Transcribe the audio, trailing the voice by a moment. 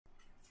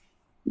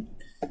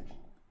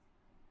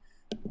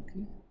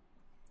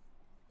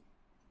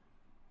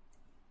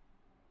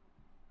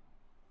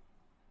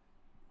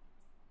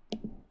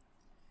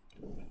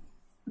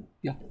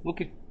Yeah,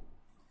 okay.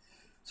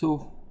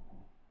 So,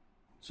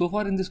 so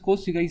far in this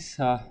course, you guys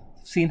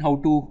seen how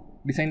to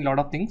design a lot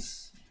of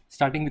things,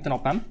 starting with an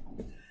op-amp.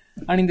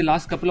 And in the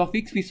last couple of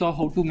weeks, we saw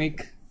how to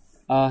make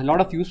a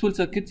lot of useful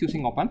circuits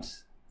using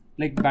op-amps,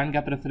 like band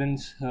gap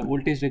reference,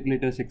 voltage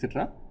regulators,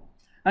 etc.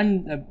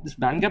 And this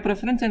band gap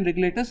reference and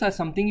regulators are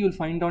something you will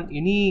find on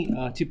any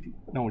chip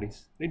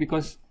nowadays, right?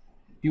 Because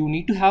you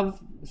need to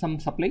have some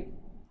supply,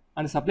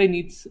 and the supply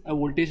needs a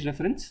voltage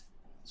reference.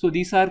 So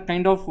these are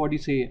kind of what you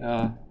say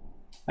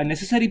a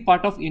necessary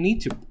part of any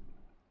chip.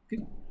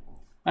 Okay.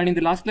 And in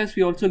the last class,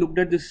 we also looked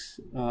at this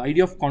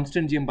idea of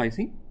constant GM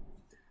biasing.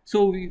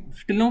 So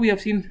till now we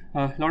have seen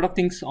a lot of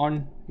things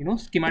on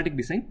schematic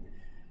design.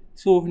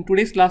 So in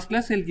today's last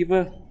class, I'll give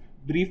a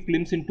brief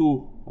glimpse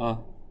into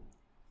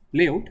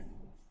layout.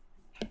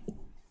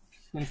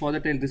 And for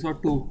that, I'll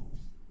resort to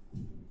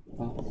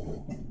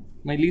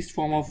my least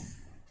form of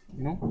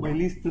my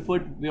least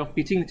preferred way of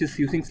teaching, which is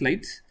using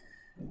slides.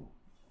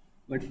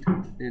 But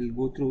I'll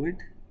go through it.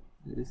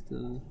 There is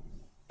the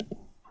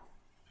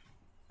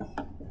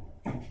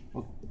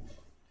okay.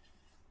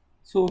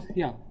 So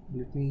yeah,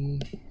 let me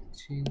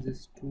change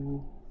this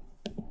to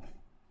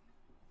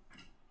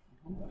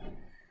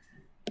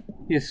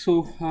yes.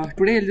 So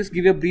today I'll just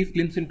give you a brief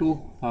glimpse into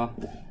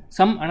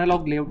some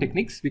analog layout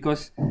techniques,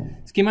 because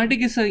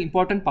schematic is an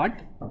important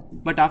part.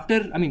 But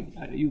after,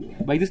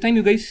 by this time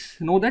you guys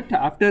know that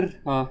after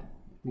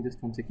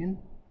just 1 second.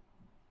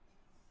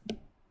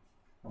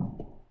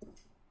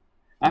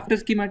 After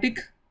schematic,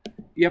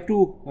 you have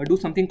to do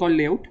something called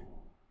layout,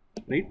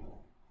 right?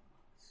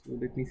 So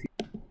let me see.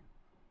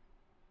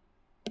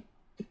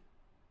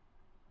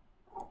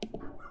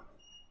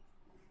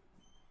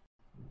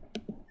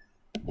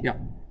 Yeah.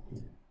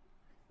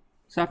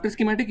 So after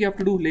schematic, you have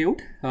to do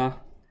layout,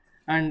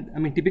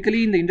 and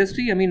typically in the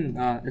industry,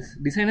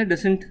 designer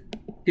doesn't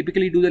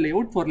typically do the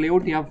layout. For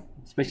layout, you have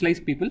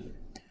specialized people,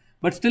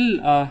 but still,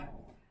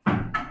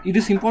 it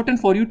is important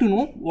for you to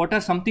know what are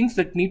some things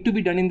that need to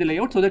be done in the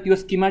layout so that your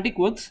schematic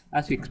works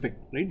as you expect,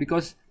 right?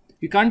 Because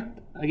you can't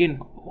again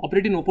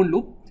operate in open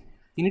loop.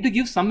 You need to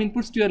give some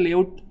inputs to your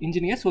layout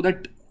engineer so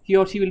that he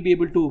or she will be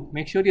able to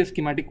make sure your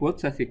schematic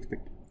works as you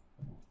expect.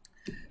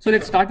 So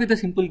let's start with a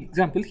simple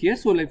example here.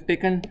 So I've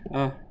taken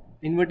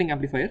inverting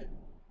amplifier.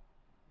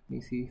 Let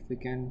me see if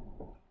I can.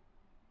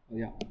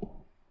 Yeah.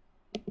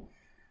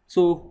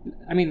 So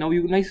now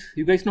you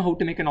guys know how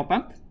to make an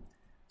op-amp.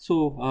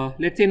 So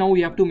let's say now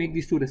we have to make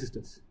these two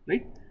resistors,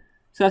 right?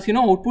 So as you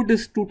know, output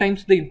is 2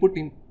 times the input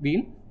in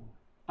gain,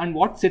 and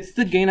what sets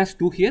the gain as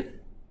 2 here?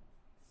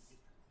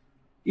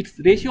 It's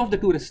the ratio of the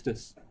 2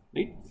 resistors,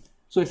 right?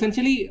 So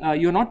essentially,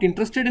 you're not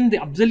interested in the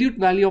absolute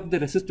value of the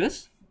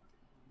resistors,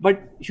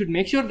 but you should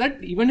make sure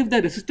that even if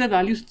the resistor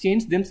values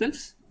change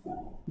themselves,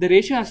 the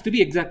ratio has to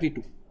be exactly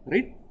 2,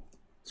 right?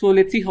 So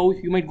let's see how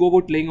you might go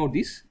about laying out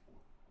these.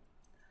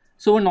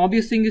 So one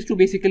obvious thing is to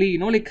basically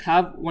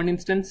have one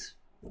instance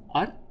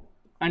R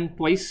and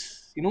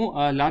twice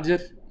a larger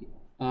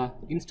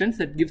instance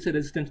that gives a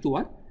resistance to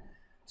R.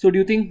 So do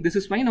you think this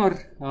is fine, or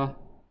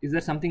is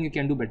there something you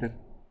can do better?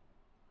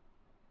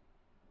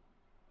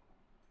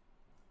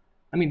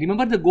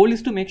 Remember, the goal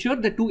is to make sure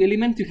the 2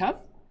 elements you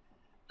have,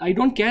 I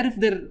don't care if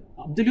their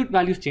absolute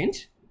values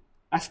change,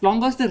 as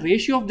long as the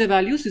ratio of the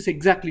values is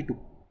exactly 2,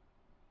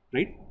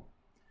 right?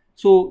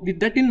 So with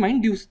that in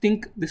mind, do you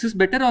think this is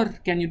better, or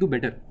can you do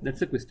better? That's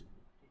the question.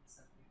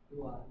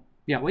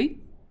 Yeah, why?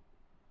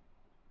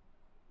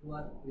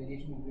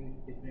 Variation will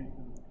be different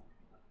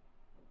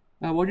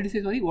from what did you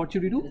say? Sorry, what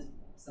should we do?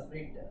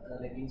 Separate,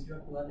 like instead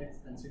of 2R, let's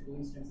consider 2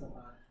 instances of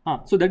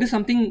R. So that is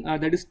something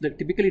that is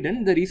typically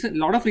done. The reason,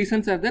 lot of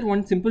reasons are there.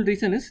 One simple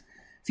reason is,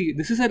 see,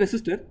 this is a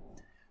resistor.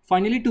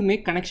 Finally, to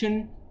make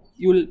connection,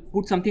 you will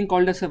put something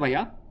called as a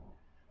via.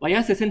 Via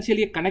is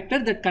essentially a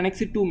connector that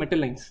connects it to metal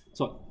lines.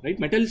 So, right,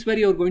 metal is where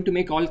you are going to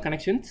make all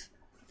connections.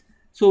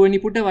 So when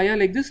you put a via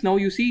like this, now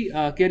you see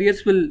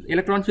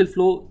electrons will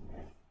flow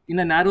in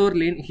a narrower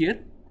lane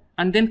here,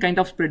 and then kind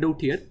of spread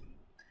out here.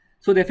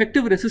 So the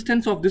effective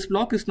resistance of this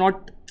block is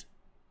not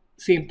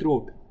same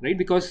throughout, right?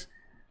 Because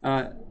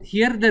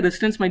here the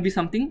resistance might be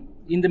something,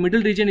 in the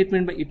middle region it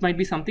might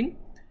be something,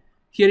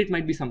 here it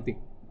might be something.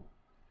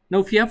 Now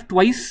if you have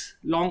twice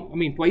long,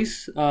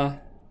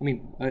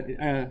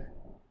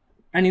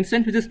 an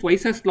instance which is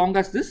twice as long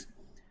as this,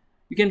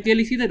 you can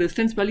clearly see the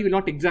resistance value will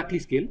not exactly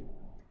scale.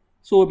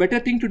 So a better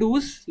thing to do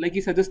is, like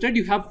he suggested,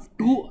 you have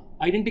 2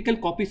 identical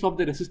copies of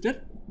the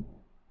resistor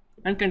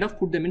and kind of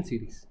put them in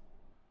series.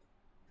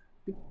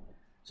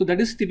 So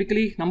that is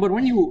typically number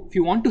one. If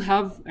you want to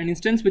have an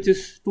instance which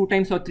is 2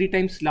 times or 3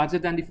 times larger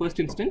than the first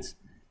instance,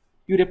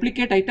 you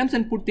replicate items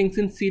and put things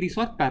in series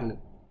or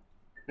parallel,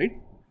 right?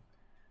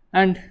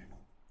 And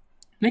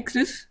next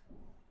is,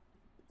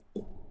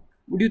 do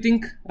you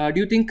think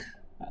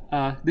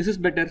this is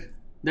better?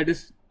 That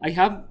is, I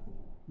have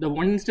the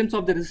one instance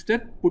of the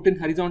resistor put in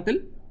horizontal,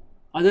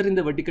 other in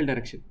the vertical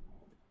direction.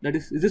 That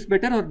is this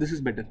better or this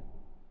is better?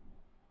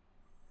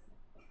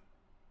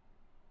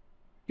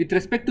 With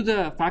respect to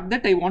the fact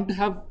that I want to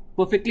have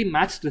perfectly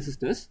matched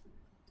resistors,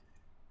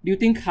 Do you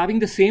think having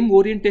the same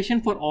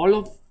orientation for all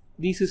of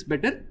these is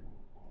better,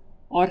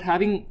 or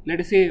having, let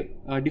us say,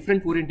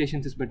 different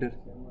orientations is better?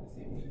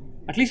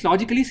 At least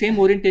logically, same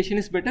orientation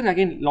is better.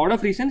 Again, lot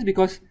of reasons,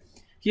 because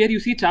here you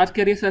see charge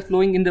carriers are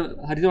flowing in the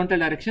horizontal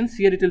directions.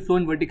 Here it will flow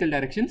in vertical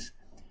directions.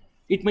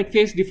 It might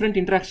face different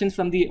interactions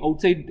from the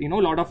outside, you know,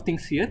 lot of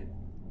things here.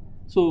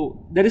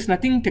 So there is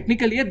nothing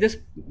technical here. Just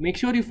make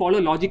sure you follow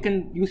logic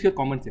and use your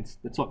common sense.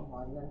 That's all.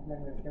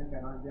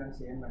 Cannot be on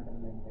same mental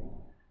line, right?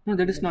 No,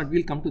 that is not.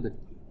 We'll come to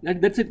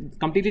that. That's a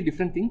completely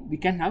different thing.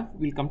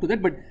 We'll come to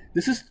that. But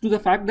this is to the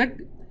fact that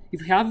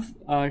if you have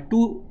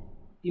two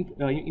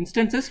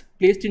instances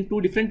placed in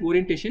two different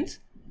orientations,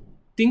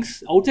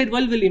 things outside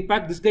world will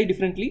impact this guy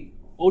differently.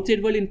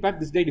 Outside world impact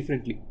this guy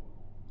differently,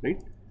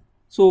 right?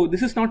 So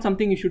this is not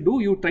something you should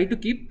do. You try to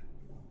keep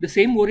the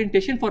same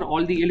orientation for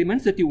all the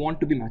elements that you want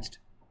to be matched,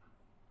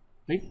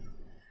 right?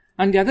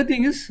 And the other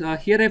thing is,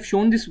 here I have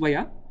shown this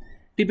via.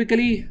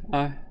 Typically,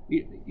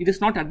 it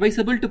is not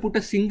advisable to put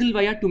a single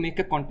wire to make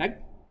a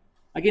contact.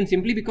 Again,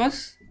 simply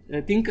because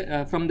think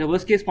from the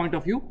worst case point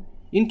of view,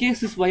 in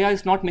case this wire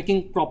is not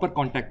making proper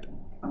contact,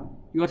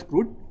 you are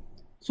screwed.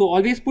 So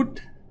always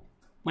put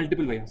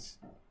multiple wires,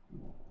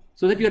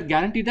 so that you are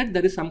guaranteed that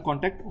there is some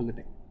contact all the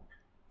time,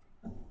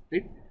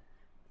 right?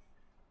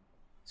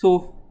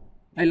 So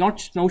I'll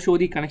not now show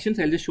the connections,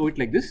 I'll just show it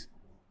like this.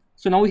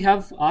 So now we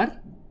have R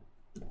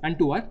and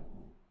 2R,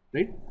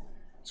 right?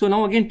 So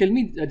now again, tell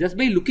me, just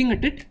by looking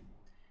at it,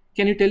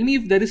 can you tell me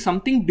if there is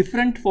something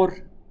different for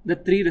the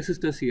three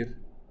resistors here?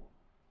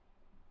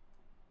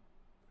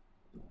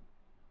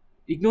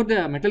 Ignore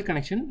the metal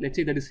connection, let's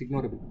say that is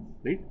ignorable,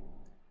 right?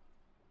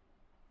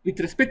 With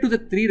respect to the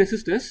three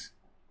resistors,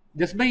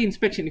 just by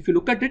inspection, if you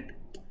look at it,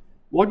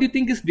 what do you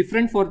think is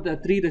different for the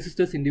three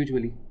resistors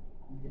individually?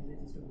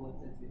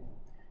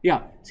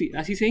 Yeah, see,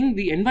 as he's saying,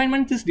 the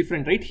environment is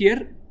different, right?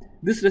 Here,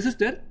 this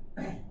resistor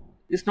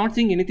is not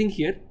seeing anything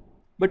here,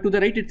 but to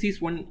the right it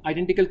sees one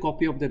identical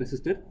copy of the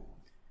resistor.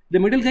 The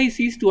middle guy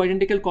sees two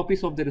identical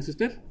copies of the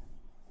resistor.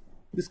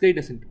 This guy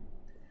doesn't.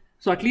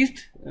 So at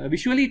least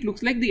visually it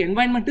looks like the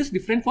environment is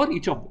different for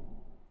each of them.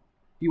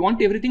 You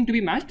want everything to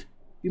be matched,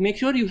 you make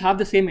sure you have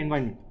the same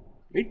environment,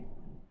 right?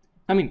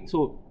 I mean,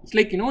 so it's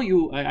like, you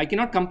know, I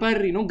cannot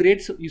compare, you know,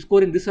 grades you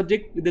score in this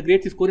subject with the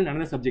grades you score in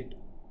another subject,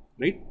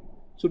 right?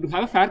 So to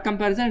have a fair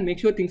comparison and make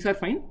sure things are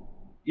fine,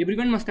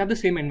 everyone must have the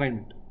same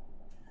environment.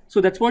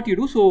 So that's what you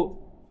do. So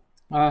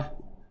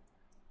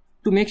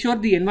to make sure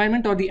the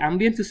environment or the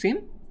ambience is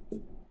same,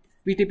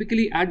 we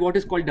typically add what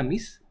is called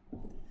dummies.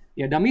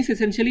 Yeah, dummies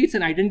essentially it's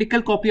an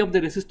identical copy of the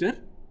resistor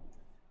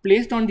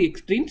placed on the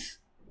extremes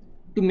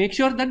to make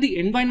sure that the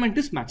environment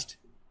is matched.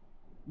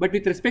 But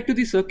with respect to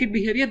the circuit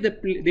behavior,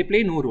 they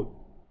play no role.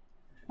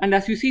 And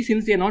as you see,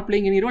 since they are not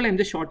playing any role, I am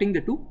just shorting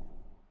the two.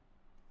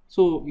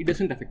 So it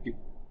doesn't affect you.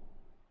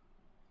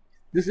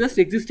 This is just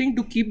existing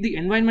to keep the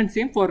environment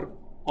same for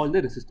all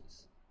the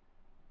resistors.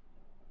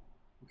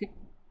 Okay.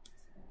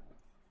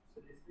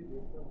 So this is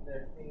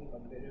that thing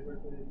comparable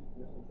to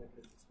this.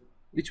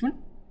 Which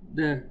one?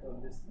 The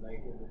This light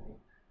everything.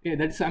 Yeah,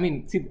 that's, I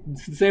mean, see,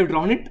 since I have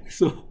drawn it,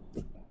 so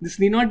this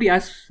need not be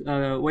as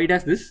wide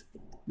as this.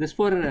 Just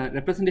for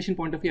representation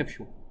point of view, I have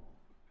shown.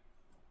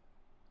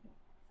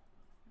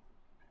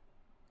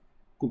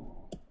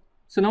 Cool.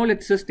 So now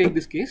let's just take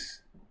this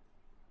case.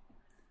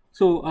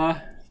 So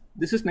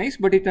this is nice,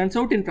 but it turns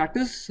out in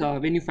practice,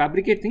 when you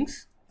fabricate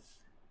things,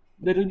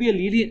 there will be a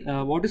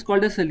linear, what is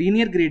called as a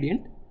linear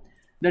gradient.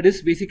 That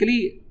is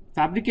basically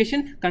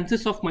fabrication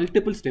consists of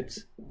multiple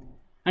steps,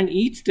 and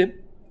each step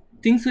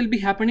things will be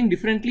happening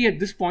differently at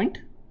this point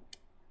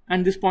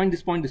and this point,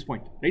 this point, this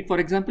point, right? For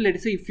example, let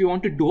us say if you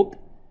want to dope,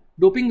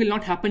 doping will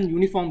not happen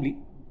uniformly.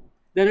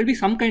 There will be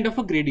some kind of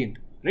a gradient,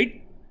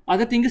 right?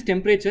 Other thing is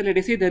temperature. Let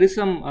us say there is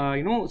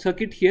some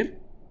circuit here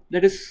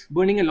that is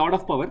burning a lot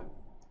of power.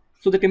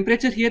 So the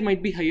temperature here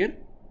might be higher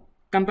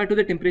compared to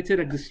the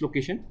temperature at this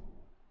location.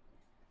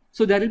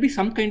 So there will be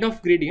some kind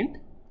of gradient,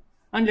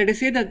 and let us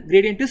say the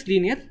gradient is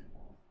linear.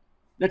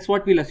 That's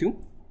what we'll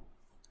assume.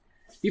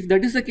 If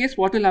that is the case,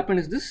 what will happen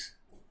is this.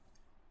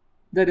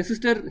 The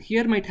resistor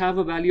here might have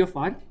a value of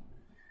R.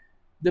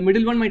 The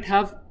middle one might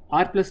have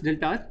R plus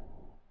delta R.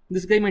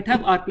 This guy might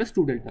have R plus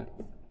 2 delta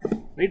R.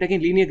 Right?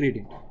 Again, linear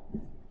gradient.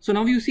 So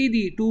now you see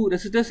the two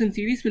resistors in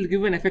series will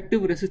give an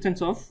effective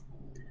resistance of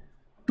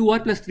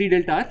 2R plus 3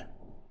 delta R.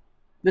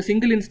 The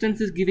single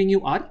instance is giving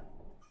you R.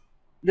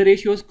 The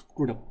ratio is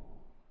screwed up.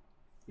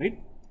 Right?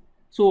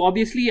 So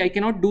obviously I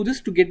cannot do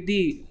this to get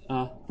the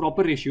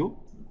proper ratio.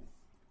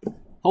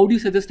 How do you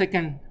suggest I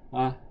can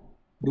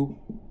do?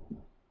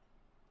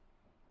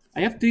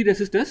 I have 3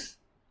 resistors.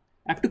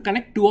 I have to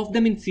connect 2 of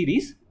them in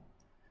series,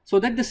 so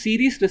that the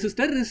series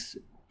resistor is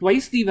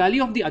twice the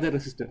value of the other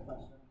resistor.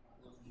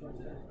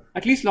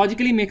 At least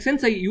logically makes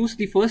sense. I use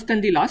the first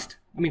and the last,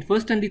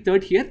 first and the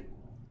third here.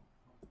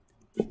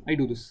 I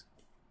do this.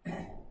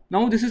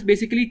 Now this is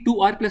basically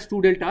 2R plus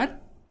 2 delta R.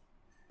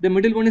 The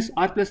middle one is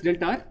R plus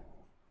delta R.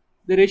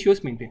 The ratio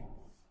is maintained,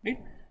 right?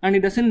 And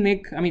it doesn't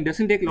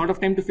take a lot of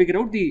time to figure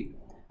out the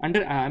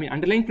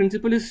underlying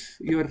principle is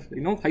your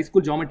high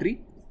school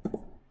geometry.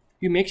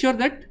 you make sure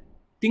that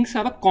things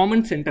have a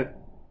common center,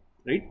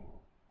 right?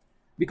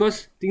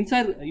 Because things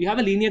are, you have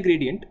a linear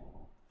gradient.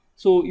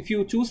 So if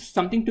you choose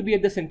something to be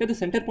at the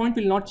center point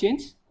will not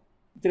change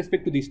with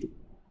respect to these two,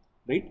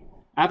 right?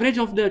 Average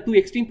of the two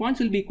extreme points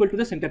will be equal to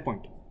the center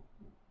point.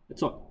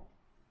 That's all.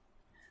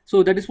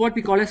 So that is what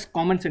we call as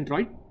common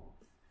centroid.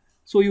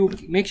 So you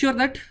make sure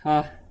that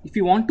if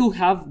you want to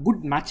have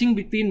good matching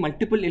between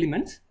multiple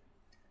elements,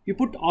 you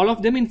put all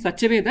of them in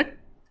such a way that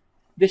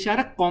they share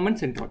a common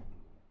centroid.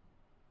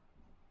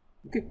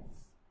 Okay.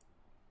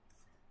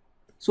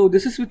 So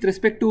this is with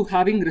respect to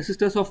having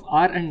resistors of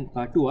R and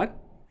 2R.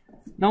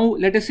 Now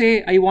let us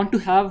say I want to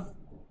have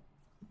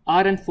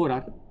R and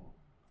 4R.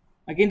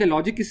 Again the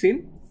logic is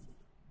same.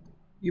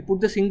 You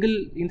put the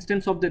single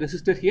instance of the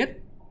resistor here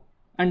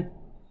and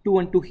 2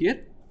 and 2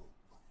 here.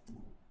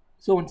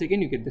 So once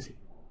again you get the same.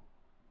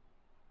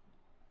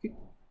 Okay.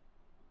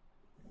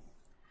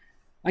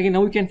 Again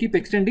now we can keep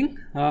extending.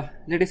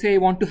 Let us say I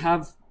want to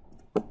have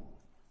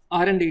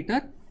R and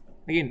 8R.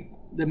 Again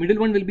the middle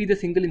one will be the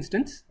single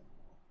instance.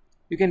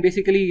 You can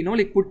basically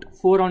like put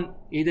 4 on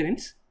either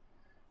ends.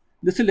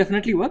 This will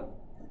definitely work,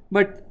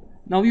 but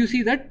now you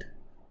see that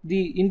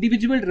the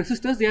individual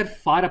resistors, they are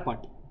far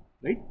apart,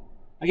 right?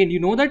 Again, you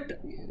know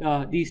that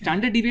the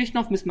standard deviation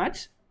of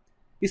mismatch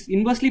is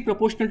inversely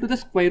proportional to the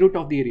square root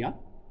of the area,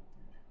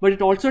 but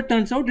it also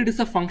turns out it is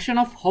a function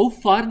of how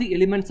far the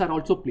elements are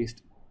also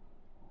placed,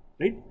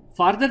 right?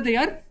 Farther they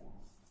are,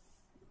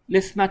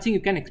 less matching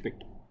you can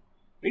expect,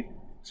 right?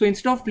 So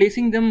instead of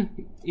placing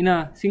them in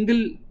a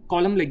single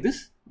column like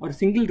this or a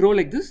single row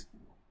like this,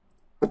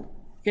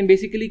 you can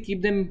basically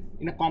keep them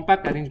in a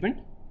compact arrangement,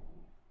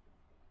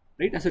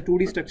 right, as a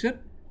 2D structure.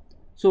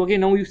 So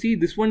again now you see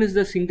this one is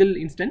the single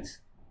instance.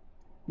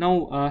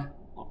 Now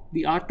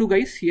the R2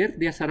 guys here,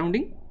 they are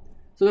surrounding,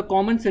 so the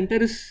common center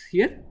is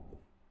here.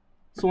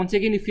 So once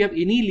again, if you have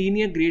any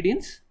linear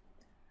gradients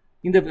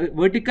in the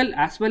vertical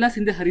as well as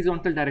in the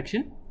horizontal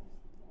direction,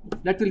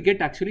 that will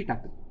get actually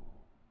tackled.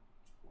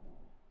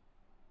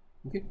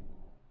 Okay.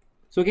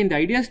 So again the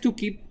idea is to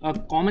keep a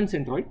common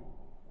centroid.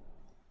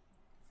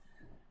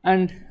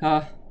 And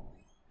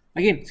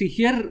again see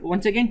here,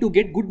 once again to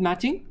get good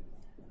matching,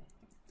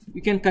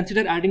 you can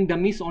consider adding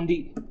dummies on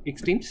the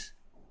extremes,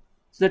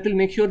 so that will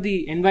make sure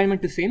the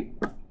environment is same,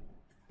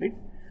 right?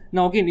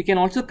 Now again you can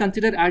also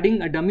consider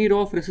adding a dummy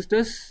row of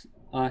resistors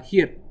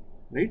here,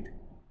 right,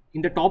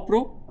 in the top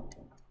row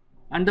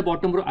and the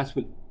bottom row as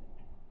well.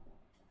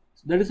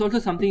 So that is also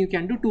something you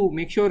can do to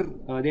make sure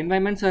the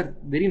environments are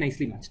very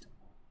nicely matched.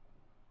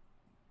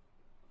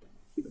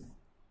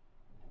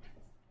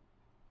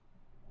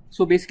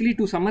 So basically,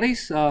 to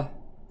summarize,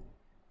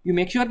 you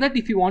make sure that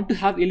if you want to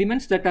have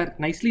elements that are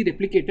nicely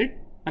replicated,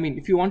 I mean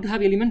if you want to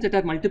have elements that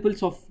are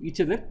multiples of each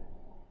other,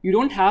 you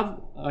don't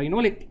have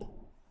like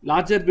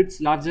larger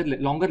widths,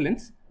 longer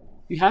lengths.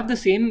 You have the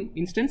same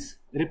instance,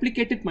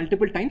 replicate it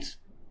multiple times,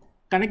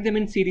 connect them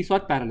in series or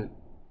parallel.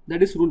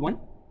 That is rule 1.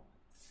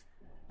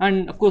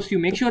 And of course you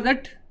make sure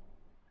that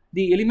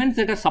the elements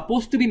that are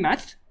supposed to be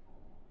matched,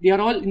 they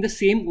are all in the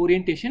same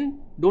orientation.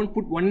 Don't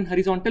put one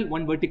horizontal,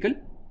 one vertical.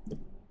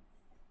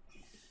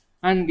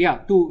 And yeah,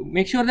 to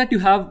make sure that you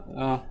have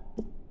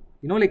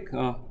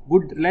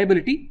good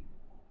reliability,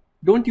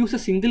 don't use a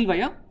single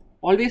via,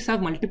 always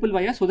have multiple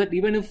vias, so that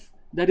even if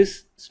there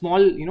is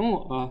small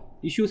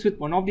issues with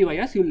one of the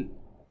vias, you will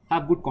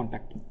have good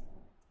contact.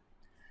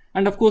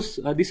 And of course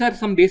these are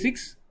some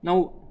basics.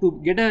 Now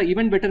to get a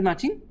even better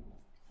matching,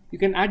 you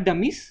can add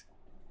dummies.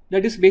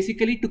 That is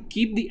basically to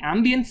keep the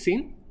ambience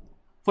same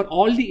for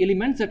all the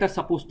elements that are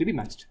supposed to be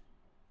matched.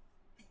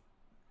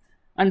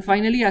 And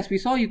finally, as we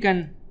saw, you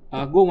can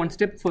go one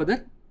step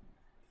further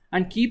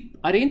and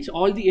arrange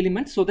all the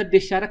elements so that they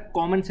share a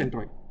common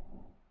centroid,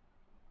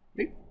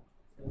 right?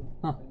 So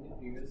in the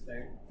previous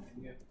slide,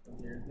 we have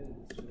considered the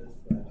resistor as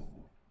square.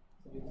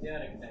 So if they are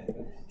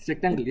rectangles, It's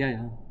rectangle, yeah.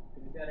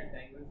 if they are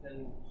rectangles,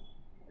 then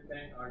if you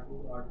connect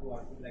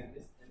R2 like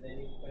this, and then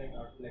if you connect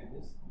R2 like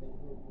this, then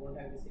you won't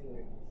have the same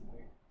orientation,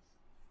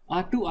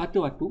 right?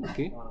 R2,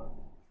 okay.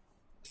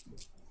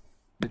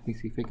 Let me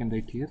see if I can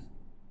write here.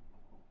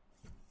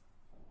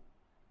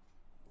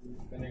 You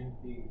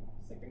connect the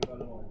second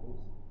column R2.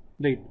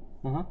 Right.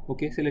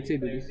 Okay, so let's say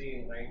do Connect this.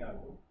 the right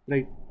R2.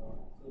 Right.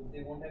 So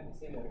they won't have the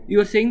same orientation. You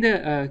are saying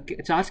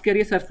the charge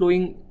carriers are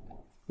flowing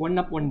one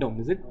up, one down,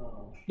 is it?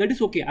 That is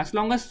okay, as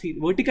long as the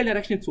vertical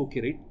direction it's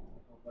okay, right?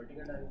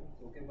 Vertical direction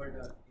is okay, but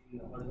in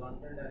the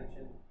horizontal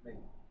direction, like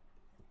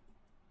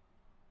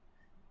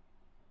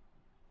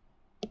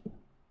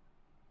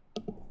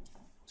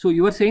So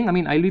you are saying, I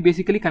mean, I'll be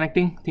basically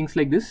connecting things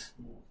like this,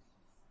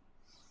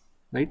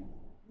 right?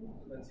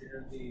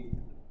 consider the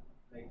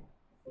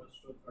first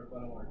row, third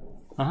column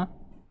R2.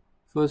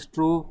 First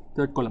row,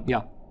 third column,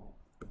 yeah.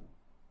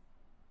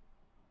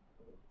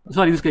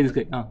 Sorry, this guy.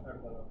 Third column.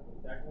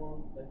 That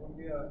won't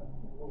be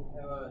won't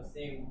have a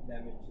same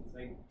dimensions,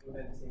 right? It won't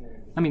have the same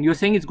orientation. I mean, you're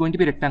saying it's going to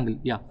be rectangle,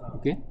 yeah.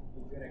 Okay. It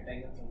will be a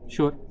rectangle. Something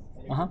Sure. like this.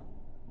 And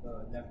the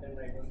left and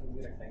right one will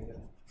be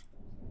rectangle.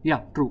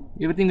 Yeah, true.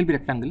 Everything will be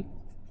rectangle.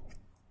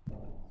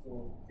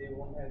 So they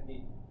won't have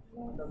the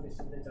amount of distance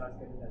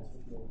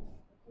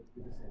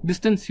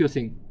distance you're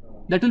saying.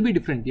 That will be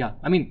different, yeah.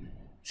 I mean,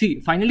 see,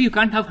 finally you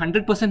can't have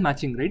 100%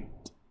 matching, right?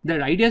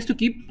 The idea is to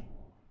keep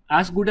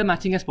as good a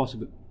matching as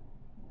possible.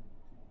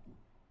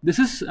 This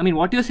is, I mean,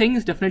 what you're saying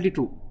is definitely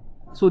true.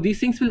 So these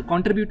things will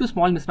contribute to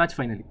small mismatch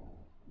finally.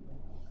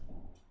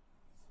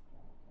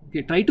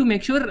 Okay, try to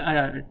make sure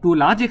to a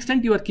large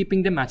extent you are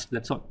keeping them matched,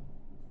 that's all.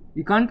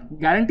 You can't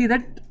guarantee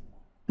that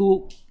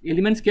two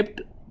elements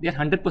kept, they are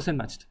 100%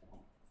 matched.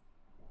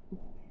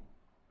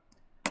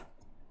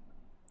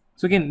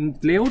 So again, in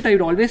layout, I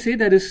would always say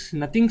there is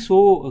nothing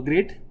so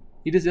great.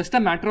 It is just a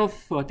matter of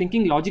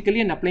thinking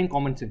logically and applying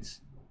common sense,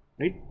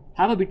 right?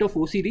 Have a bit of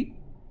OCD,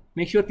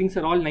 make sure things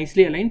are all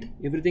nicely aligned,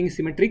 everything is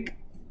symmetric.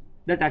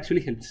 That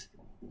actually helps.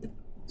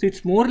 So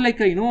it's more like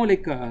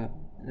a,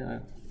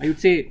 I would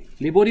say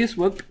laborious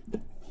work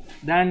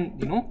than,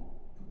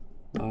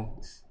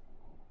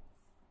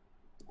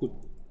 good.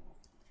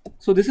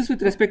 So this is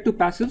with respect to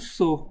passives.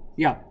 So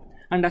yeah,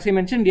 and as I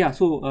mentioned, yeah,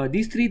 so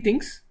these three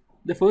things,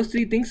 the first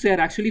three things, they are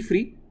actually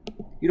free.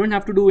 You don't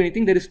have to do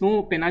anything. There is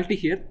no penalty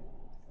here,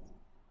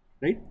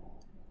 right?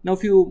 Now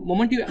if you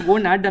moment you go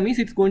and add dummies,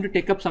 it's going to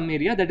take up some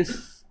area, that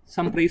is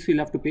some price you'll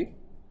have to pay.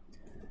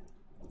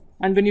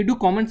 And when you do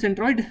common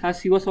centroid,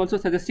 as he was also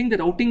suggesting, the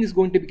routing is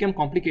going to become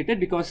complicated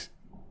because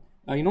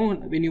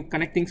when you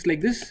connect things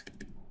like this,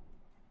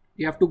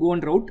 you have to go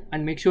and route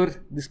and make sure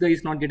this guy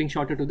is not getting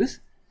shorter to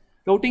this.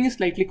 Routing is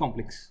slightly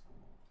complex,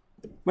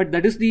 but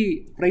that is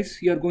the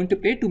price you are going to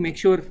pay to make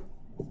sure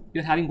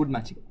you are having good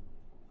matching,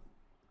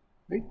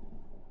 right?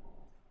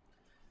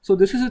 So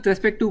this is with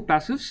respect to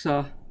passives.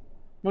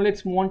 Now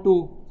let's move on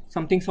to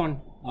some things on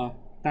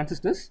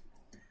transistors.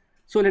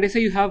 So let us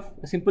say you have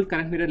a simple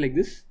current mirror like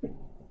this.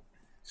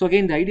 So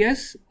again, the idea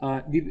is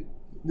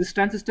this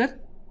transistor,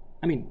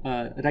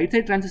 right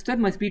side transistor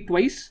must be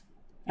twice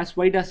as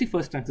wide as the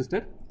first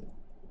transistor.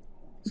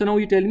 So now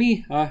you tell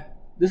me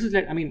this is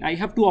like, I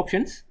have two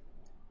options.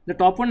 The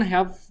top one, I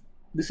have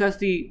this as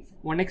the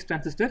 1x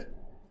transistor,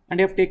 and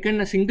I have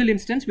taken a single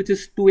instance which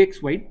is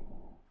 2x wide.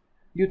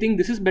 Do you think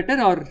this is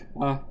better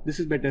or this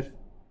is better?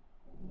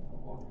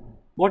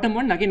 Bottom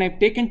one, again I've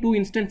taken two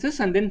instances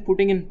and then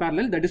putting in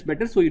parallel, that is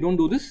better. So you don't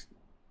do this,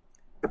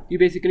 you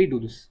basically do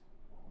this.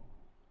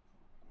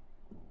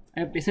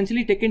 I have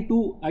essentially taken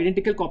two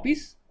identical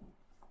copies.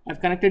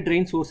 I've connected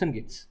drain, source and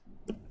gates.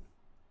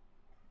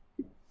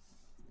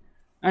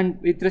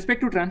 And with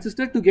respect to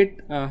transistor, to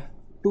get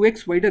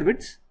 2x wider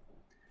widths,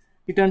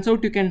 it turns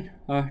out you can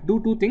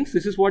do two things.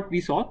 This is what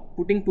we saw,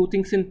 putting two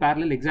things in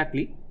parallel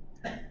exactly.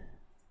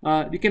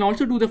 You can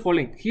also do the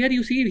following. Here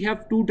you see we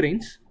have two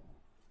drains.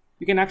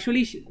 You can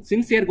actually,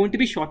 since they are going to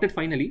be shorted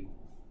finally,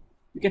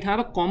 you can have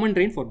a common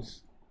drain for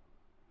this,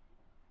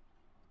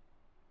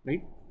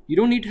 right? You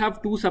don't need to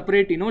have two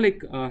separate,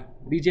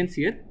 regions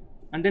here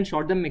and then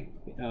short them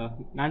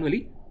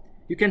manually.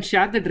 You can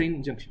share the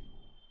drain junction.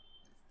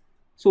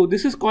 So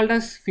this is called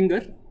as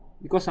finger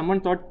because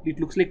someone thought it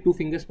looks like two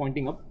fingers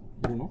pointing up.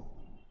 I don't know.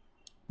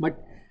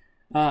 But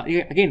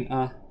again,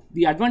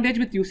 the advantage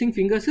with using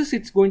fingers is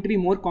it's going to be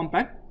more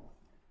compact.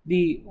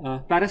 The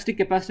parasitic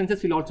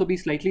capacitances will also be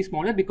slightly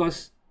smaller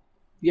because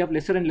we have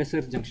lesser and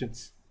lesser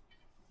junctions,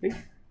 right?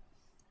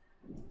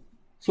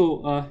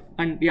 So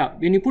and yeah,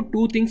 when you put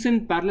two things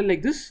in parallel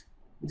like this,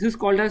 this is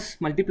called as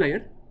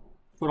multiplier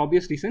for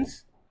obvious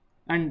reasons.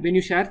 And when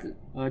you share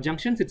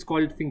junctions, it's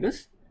called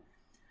fingers.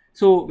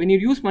 So when you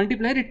use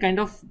multiplier, it kind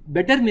of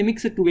better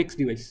mimics a 2x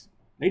device,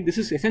 right? This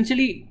is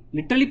essentially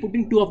literally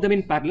putting two of them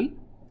in parallel.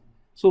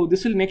 So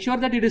this will make sure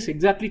that it is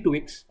exactly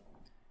 2x.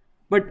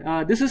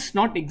 But this is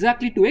not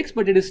exactly 2x,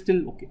 but it is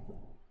still okay.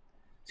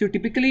 So you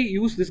typically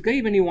use this guy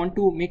when you want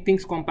to make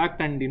things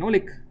compact and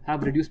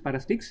have reduced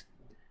parasitics.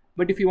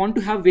 But if you want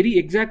to have very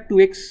exact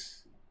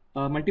 2x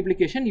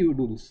multiplication, you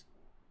do this.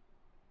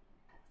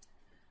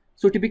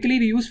 So typically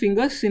we use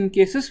fingers in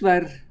cases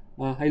where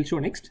I'll show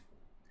next.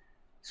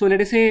 So let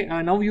us say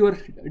now you are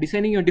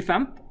designing your diff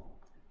amp,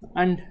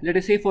 and let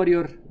us say for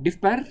your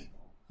diff pair,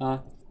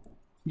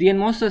 the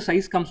NMOS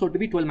size comes out to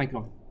be 12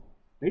 micron,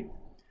 right?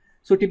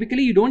 So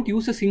typically you don't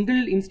use a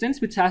single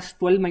instance which has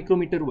 12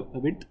 micrometer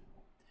width,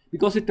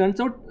 because it turns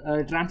out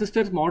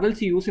transistor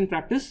models you use in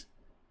practice,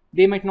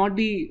 they might not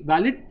be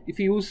valid if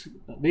you use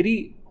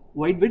very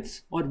wide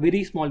widths or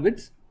very small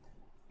widths.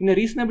 In a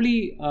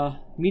reasonably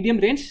medium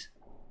range,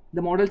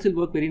 the models will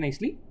work very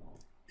nicely.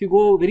 If you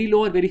go very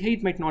low or very high,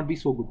 it might not be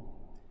so good.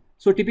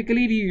 So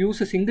typically we use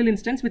a single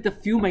instance with a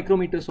few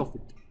micrometers of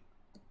width.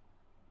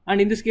 And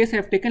in this case I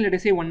have taken, let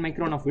us say, 1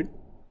 micron of width.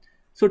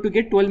 So to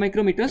get 12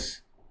 micrometers,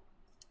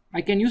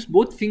 I can use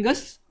both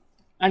fingers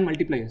and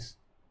multipliers,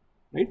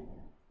 right?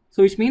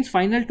 So which means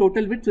final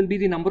total width will be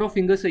the number of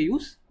fingers I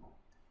use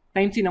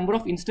times the number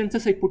of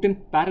instances I put in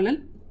parallel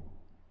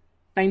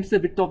times the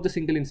width of the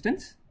single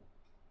instance.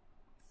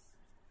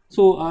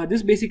 So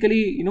this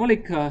basically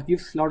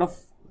gives a lot of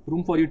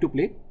room for you to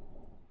play.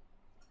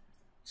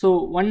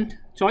 So one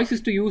choice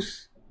is to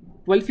use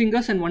 12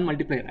 fingers and one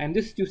multiplier. I am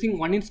just using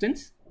one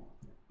instance,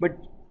 but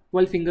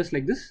 12 fingers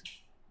like this.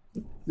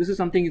 This is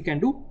something you can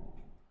do.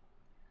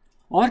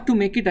 Or to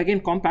make it again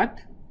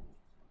compact,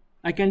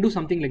 I can do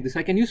something like this.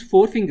 I can use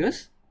 4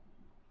 fingers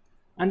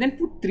and then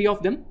put 3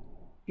 of them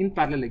in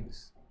parallel like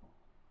this.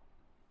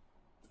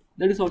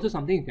 That is also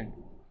something you can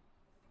do.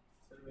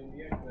 So when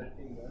we have 12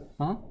 fingers,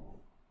 Uh-huh.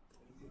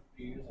 in the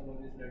previous one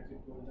of these slides,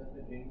 it told that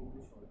the drain would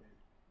be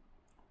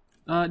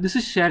shorted. This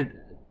is shared.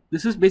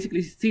 This is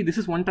basically, see, this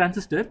is one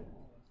transistor,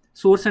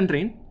 source and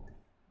drain.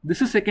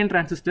 This is second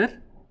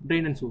transistor,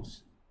 drain and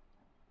source.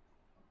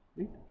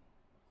 Right?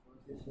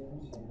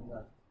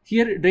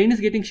 Here, drain is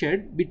getting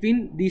shared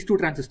between these 2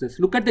 transistors.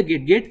 Look at the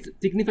gate. Gate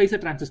signifies a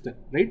transistor,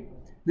 right?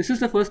 This is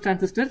the first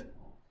transistor.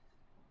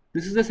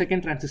 This is the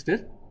second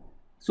transistor.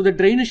 So the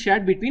drain is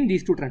shared between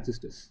these 2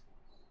 transistors,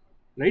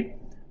 right?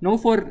 Now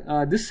for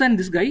this and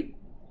this guy,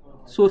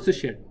 source is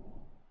shared.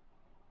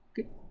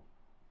 Okay,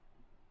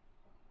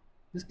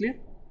 is this clear?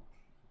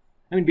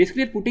 I mean,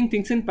 basically you're putting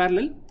things in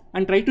parallel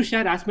and try to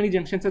share as many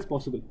junctions as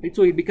possible, right?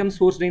 So it becomes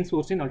source drain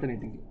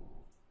alternatingly.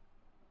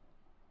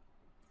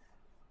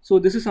 So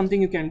this is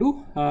something you can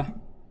do.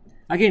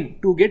 Again,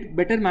 to get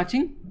better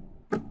matching,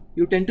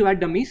 you tend to add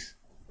dummies.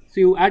 So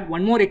you add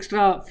one more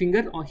extra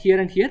finger here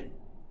and here,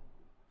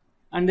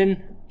 and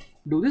then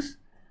do this.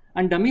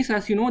 And dummies,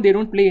 as you know, they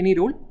don't play any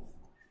role.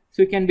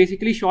 So you can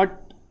basically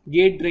short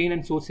gate, drain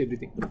and source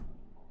everything.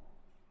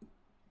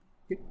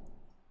 Okay.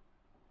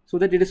 So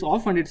that it is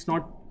off and it's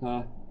not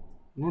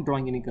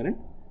drawing any current.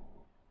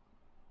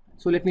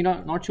 So let me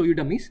not show you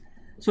dummies.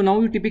 So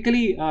now you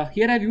typically,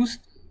 here I've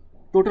used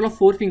total of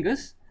 4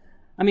 fingers.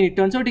 I mean, it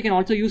turns out you can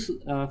also use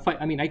 5.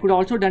 I mean, I could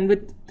also done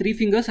with 3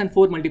 fingers and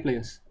 4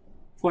 multipliers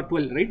for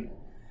 12, right?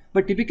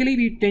 But typically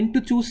we tend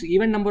to choose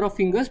even number of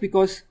fingers,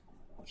 because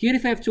here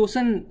if I have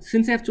chosen,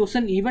 since I have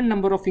chosen even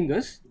number of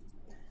fingers,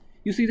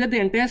 you see that the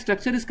entire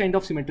structure is kind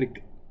of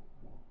symmetric,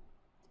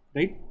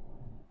 right?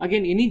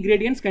 Again, any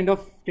gradients kind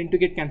of tend to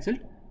get cancelled,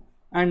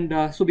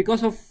 and so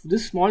because of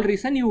this small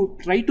reason, you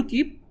try to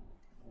keep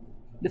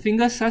the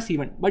fingers as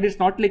even, but it's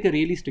not like a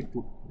really strict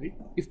rule, right?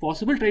 If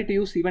possible, try to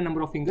use even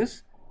number of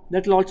fingers.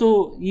 That will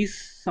also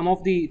ease some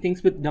of the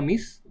things with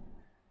dummies.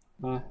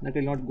 That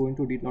will not go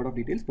into a lot of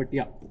details, but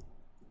yeah.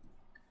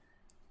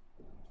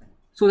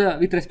 So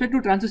with respect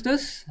to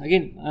transistors,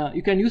 again,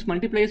 you can use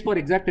multipliers for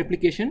exact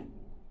replication.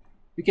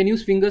 You can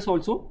use fingers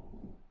also,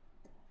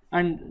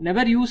 and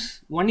never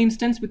use one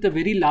instance with a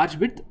very large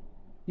width.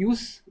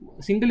 Use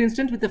a single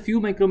instance with a few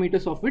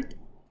micrometers of width,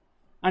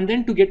 and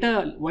then to get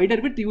a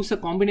wider width, use a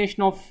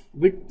combination of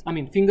width, I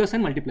mean fingers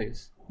and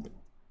multipliers.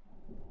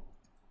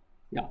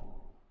 Yeah,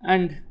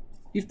 and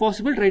if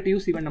possible, try to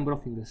use even number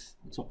of fingers.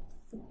 So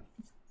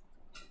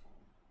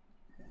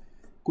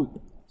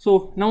cool.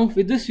 So now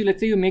with this, let's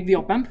say you make the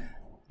op amp,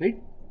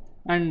 right?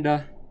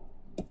 And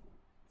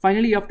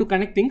finally you have to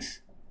connect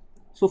things.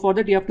 So for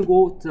that you have to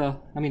go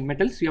with,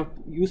 metals. You have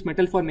to use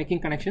metal for making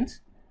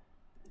connections.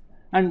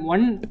 And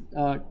one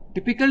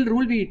typical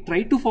rule we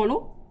try to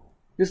follow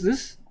is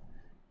this.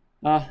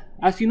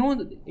 As you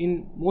know,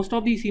 in most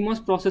of the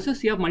CMOS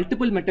processes, you have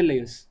multiple metal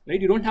layers,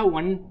 right? You don't have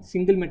one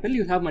single metal,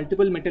 you have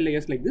multiple metal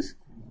layers like this.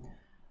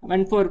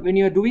 And for when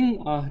you are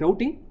doing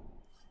routing,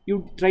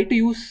 you try to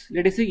use,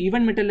 let us say,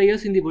 even metal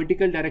layers in the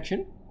vertical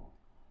direction,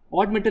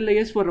 odd metal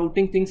layers for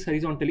routing things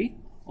horizontally,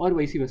 or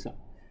vice versa.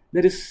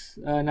 There is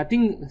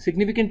nothing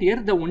significant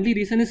here. The only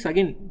reason is,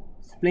 again,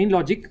 plain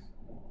logic.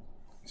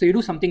 So you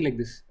do something like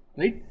this,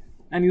 right?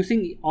 I'm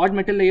using odd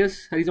metal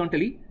layers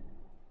horizontally,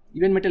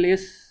 even metal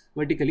layers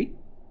vertically,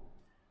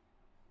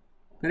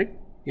 correct?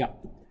 Yeah.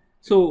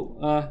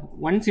 So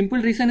one simple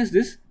reason is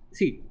this.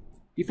 See,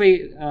 if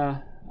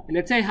I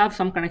let's say I have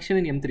some connection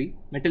in M3,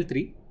 metal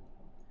 3,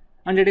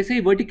 and let us say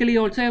vertically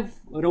also I have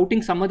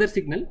routing some other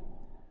signal,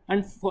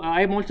 and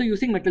I am also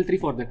using metal 3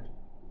 for that.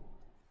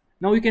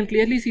 Now you can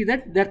clearly see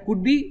that there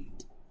could be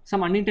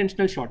some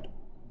unintentional short,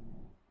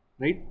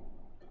 right?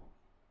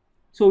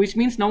 So which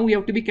means now we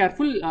have to be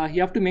careful.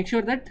 You have to make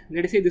sure that,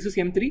 let us say this is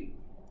M3,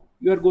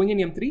 you are going in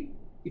M3.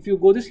 If you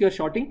go this, you are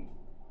shorting.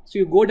 So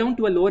you go down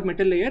to a lower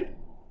metal layer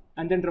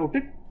and then route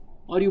it,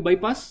 or you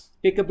bypass,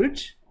 take a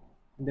bridge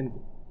and then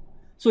go.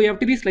 So you have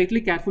to be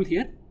slightly careful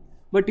here.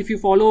 But if you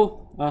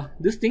follow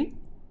this thing,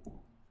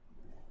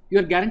 you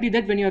are guaranteed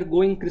that when you are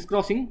going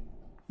crisscrossing,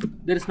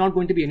 there is not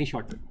going to be any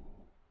short,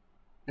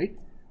 right?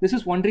 This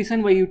is one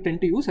reason why you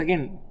tend to use,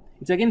 again,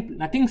 it's again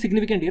nothing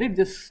significant here, it's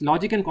just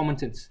logic and common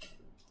sense.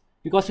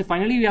 Because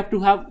finally you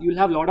will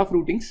have a lot of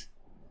routings.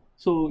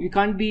 So you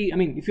can't be,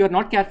 if you are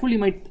not careful, you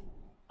might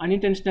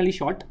unintentionally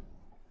short.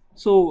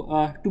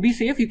 So to be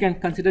safe, you can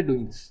consider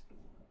doing this.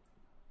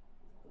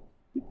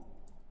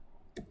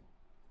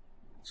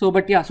 So,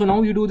 but yeah, so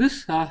now you do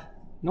this.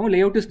 Now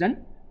layout is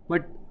done.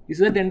 But is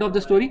that the end of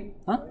the story?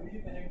 Huh? Why will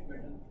you connect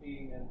metal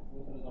 3 and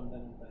horizontal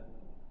and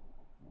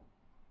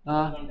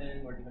parallel? Horizontal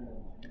and vertical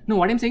direction. No,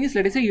 what I'm saying is,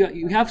 let us say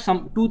you have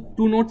some two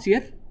nodes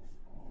here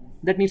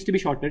that needs to be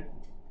shorted.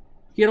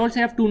 Here also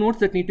I have 2 nodes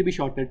that need to be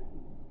shorted,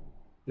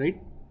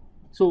 right?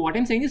 So what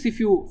I'm saying is, if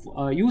you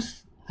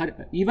use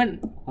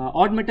even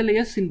odd metal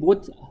layers in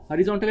both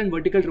horizontal and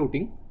vertical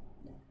routing,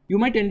 you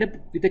might end up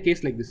with a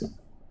case like this.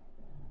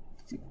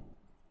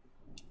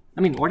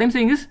 What I'm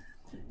saying is,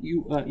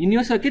 you in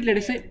your circuit, let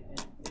us say,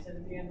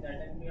 SL3 and that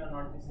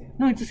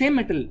No, it's the same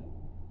metal.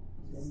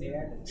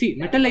 See,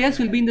 metal layers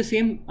will be in the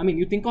same, I mean,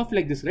 you think of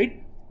like this,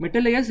 right?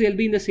 Metal layers, they'll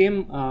be in the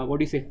same, what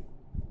do you say,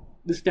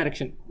 this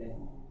direction,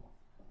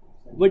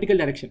 vertical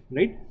direction,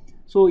 right?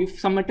 So if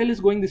some metal is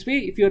going this way,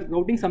 if you're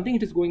routing something,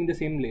 it is going in the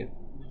same layer.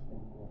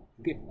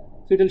 Okay,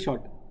 so it will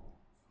short.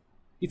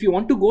 If you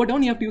want to go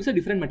down, you have to use a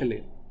different metal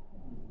layer.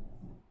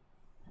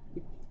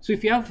 So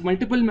if you have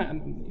multiple,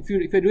 if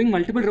you're doing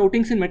multiple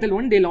routings in metal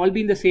 1, they'll all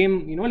be in the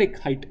same, you know, like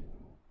height.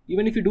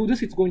 Even if you do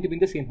this, it's going to be in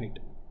the same height.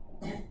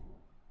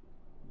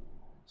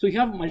 So you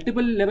have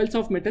multiple levels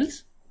of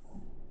metals.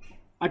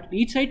 At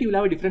each site, you will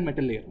have a different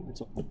metal layer.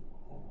 That's all.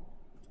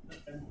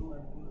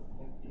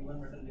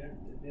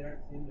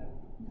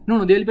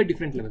 No, they will be at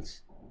different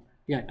levels.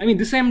 Yeah, I mean,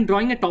 this I am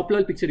drawing a top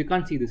level picture. You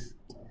can't see this.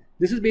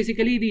 This is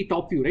basically the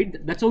top view, right?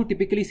 That's how you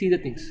typically see the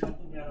things.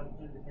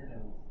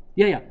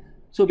 Yeah.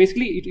 So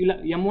basically, it will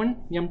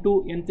M1, M2,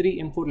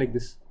 M3, M4 like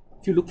this.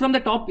 If you look from the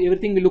top,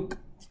 everything will look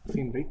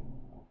same, right?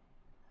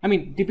 I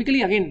mean,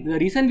 typically, again, the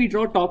reason we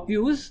draw top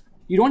views,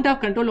 you don't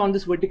have control on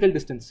this vertical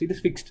distance. It is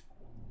fixed.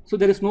 So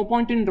there is no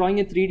point in drawing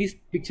a 3D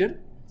picture.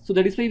 So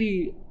that is why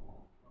the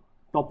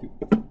top view.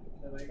 So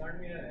why can't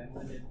we have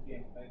M1, M3,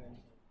 M5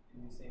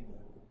 in the same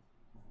way?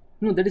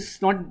 No, that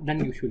is not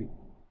done usually.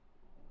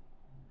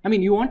 I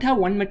mean, you won't have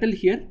one metal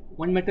here,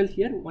 one metal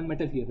here, one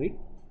metal here, right?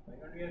 Why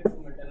can't we have two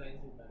metal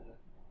lines in parallel?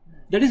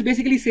 That is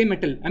basically same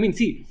metal. I mean,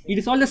 see, it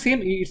is all the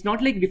same. It's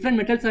not like different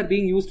metals are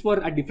being used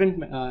for at different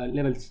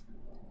levels.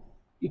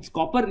 It's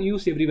copper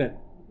used everywhere.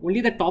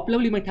 Only the top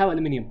level you might have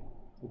aluminium.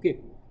 Okay,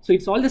 so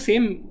it's all the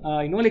same.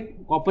 You know,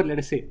 like copper. Let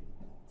us say,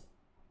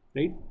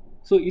 right?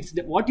 So it's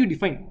what you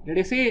define. Let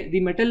us say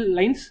the metal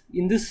lines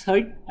in this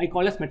height I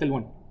call as metal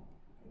 1.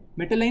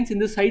 Metal lines in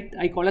this height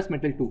I call as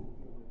metal 2.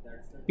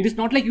 It is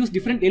not like use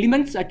different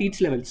elements at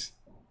each levels.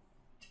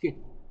 Okay,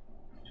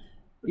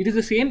 it is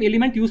the same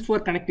element used for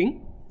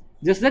connecting,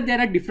 just that there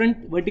are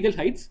different vertical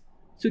heights,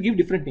 so give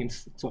different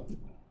names. So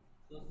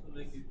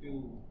like if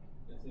you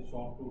let's say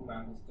short two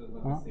transistors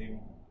are the same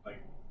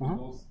height,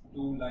 those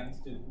two lines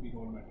still be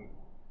whole metal.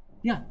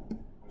 Yeah,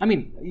 I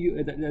mean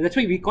that's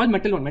why we call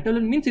metal 1. Metal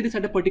 1 means it is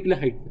at a particular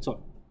height. That's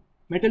all.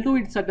 Metal 2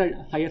 it's at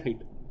a higher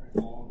height.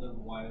 All the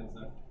wires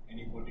at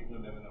any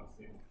particular level are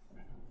same.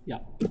 Yeah,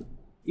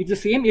 it's the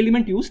same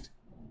element used.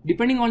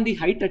 Depending on the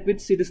height at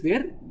which it is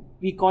there,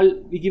 we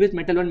give it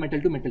metal 1,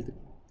 metal 2, metal 3.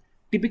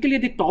 Typically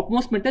at the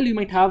topmost metal you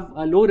might have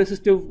low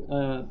resistive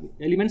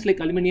elements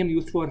like aluminium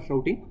used for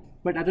routing,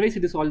 but otherwise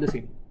it is all the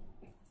same,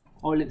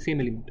 all the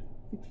same element.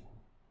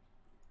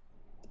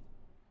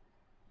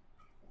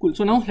 Cool.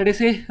 So now let us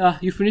say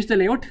you finish the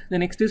layout. The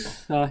next is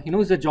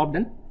is the job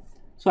done.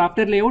 So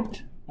after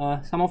layout,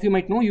 some of you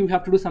might know you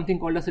have to do something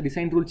called as a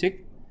design rule check.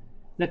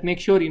 That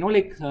makes sure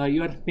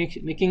you are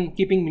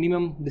keeping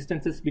minimum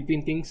distances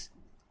between things,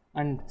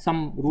 and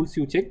some rules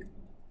you check.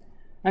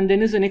 And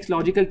then is the next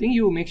logical thing.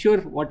 You make sure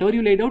whatever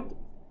you laid out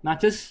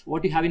matches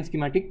what you have in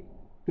schematic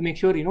to make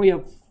sure you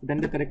have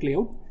done the correct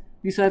layout.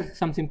 These are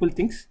some simple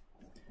things.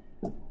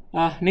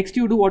 Next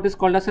you do what is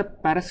called as a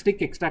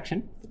parasitic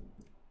extraction.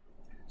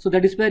 So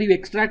that is where you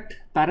extract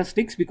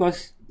parasitics,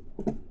 because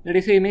let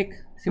us say you make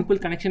simple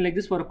connection like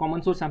this for a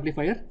common source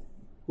amplifier.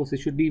 Of course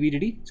it should be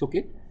VDD, it's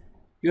okay.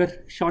 You are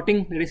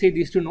shorting, let us say,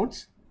 these two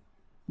nodes.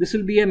 This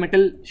will be a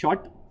metal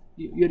short.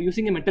 You are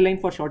using a metal line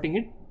for shorting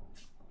it.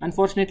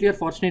 Unfortunately or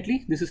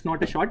fortunately, this is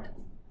not a short.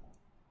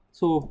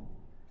 So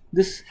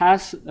this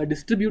has a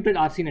distributed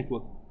RC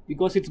network,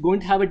 because it's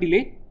going to have a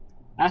delay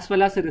as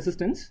well as a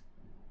resistance.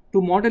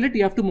 To model it,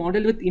 you have to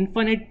model with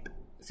infinite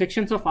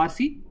sections of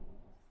RC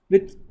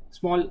with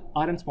small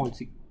r and small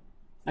c.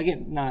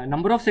 Again,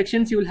 number of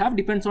sections you will have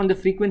depends on the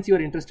frequency you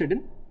are interested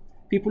in.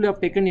 People who have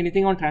taken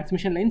anything on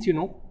transmission lines,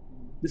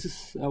 this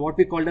is what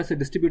we called as a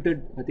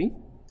distributed thing.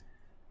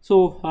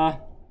 So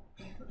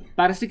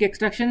parasitic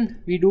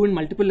extraction we do in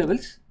multiple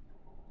levels.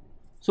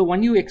 So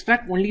one, you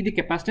extract only the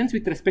capacitance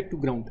with respect to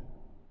ground,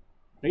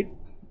 right?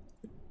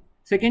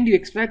 Second, you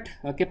extract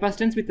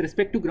capacitance with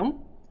respect to ground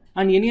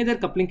and any other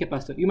coupling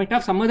capacitor. You might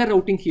have some other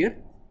routing here.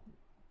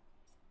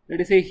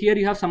 Let us say here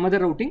you have some other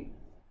routing.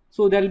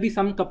 So there will be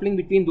some coupling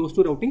between those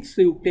two routings.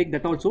 So you take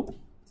that also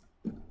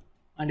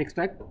and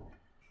extract.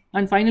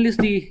 And final is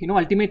the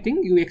ultimate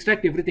thing. You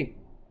extract everything: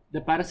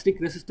 the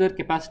parasitic, resistor,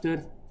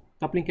 capacitor,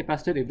 coupling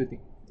capacitor, everything,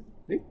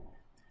 right?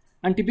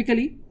 And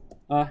typically,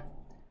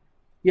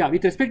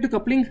 with respect to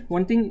coupling,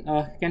 one thing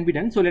can be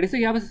done. So let us say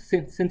you have a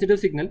sensitive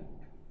signal,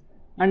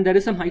 and there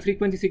is some high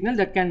frequency signal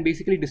that can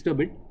basically disturb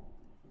it.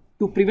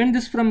 To prevent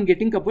this from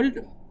getting coupled,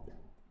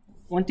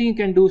 one thing you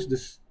can do is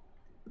this: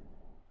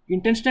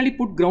 intentionally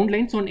put ground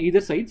lines on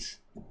either sides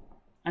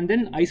and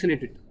then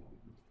isolate it.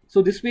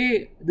 So this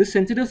way, this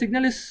sensitive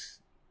signal is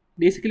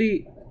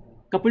basically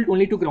coupled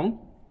only to ground,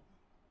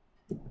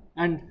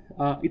 and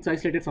it's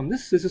isolated from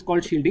this. This is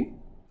called shielding.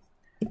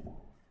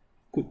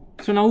 Cool.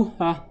 So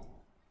now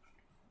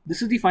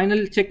this is the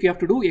final check you have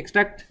to do.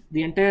 Extract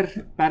the entire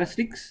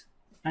parasitics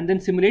and then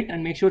simulate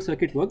and make sure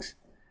circuit works.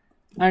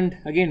 And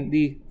again,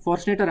 the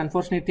fortunate or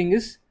unfortunate thing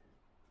is,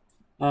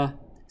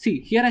 see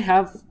here I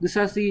have this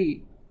as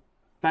the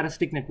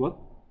parasitic network.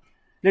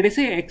 let us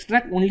say I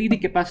extract only the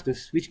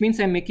capacitors, which means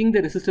I'm making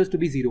the resistors to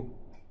be 0.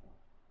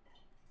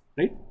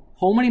 Right?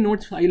 How many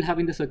nodes I will have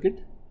in the circuit?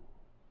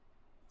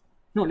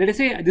 No, let us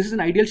say this is an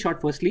ideal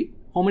short firstly.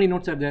 How many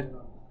nodes are there?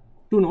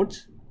 2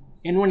 nodes,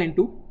 N1,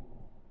 N2.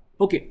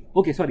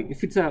 Okay, sorry.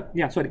 If it's a,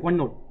 one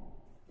node.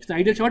 If it's an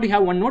ideal short, you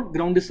have one node,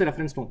 ground is the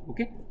reference node.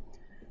 Okay.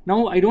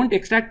 Now I don't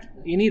extract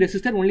any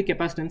resistor, only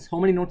capacitance. How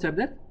many nodes are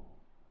there?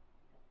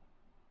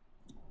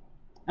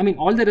 I mean,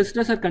 all the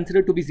resistors are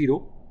considered to be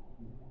 0.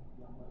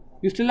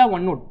 You still have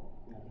one node.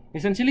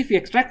 Essentially, if you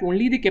extract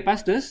only the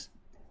capacitors,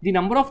 the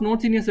number of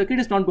nodes in your circuit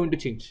is not going to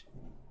change.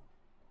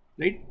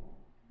 Right?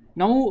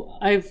 Now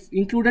I've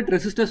included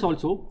resistors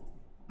also.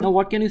 Now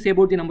what can you say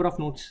about the number of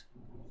nodes?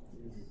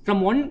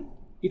 From 1,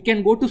 it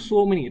can go to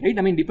so many, right?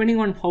 I mean, depending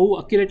on how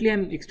accurately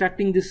I'm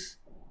extracting this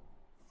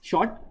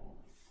short,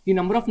 the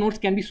number of nodes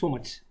can be so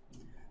much.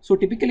 So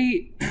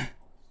typically,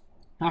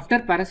 after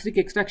parasitic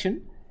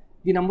extraction,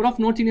 the number of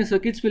nodes in your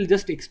circuits will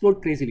just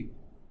explode crazily,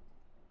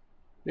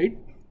 right?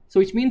 So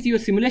which means your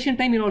simulation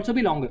time will also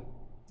be longer,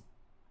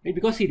 right?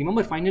 Because see,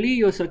 remember, finally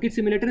your circuit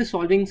simulator is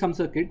solving some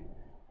circuit,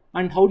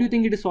 and how do you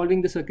think it is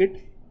solving the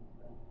circuit?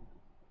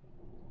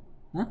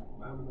 Huh?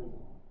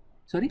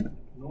 Sorry?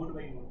 Node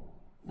by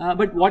node.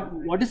 But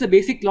what is the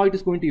basic law it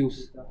is going to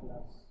use?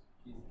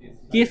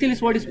 KCL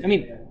is what is, I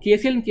mean,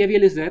 KCL and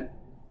KVL is there.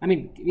 I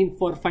mean,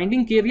 for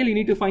finding KVL, you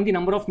need to find the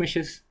number of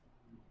meshes.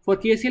 For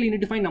KCL, you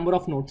need to find number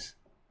of nodes.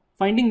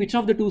 Finding which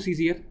of the two is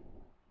easier?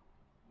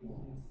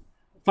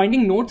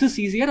 Finding nodes is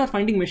easier or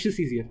finding meshes is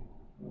easier?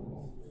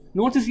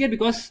 Nodes is easier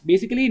because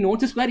basically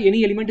nodes is where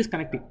any element is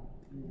connecting.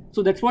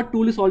 So that's what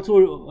tool is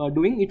also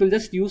doing. It will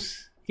just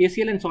use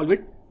KCL and solve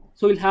it.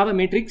 So we'll have a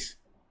matrix.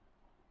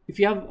 If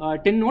you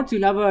have 10 nodes,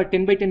 you'll have a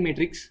 10 by 10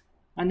 matrix,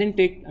 and then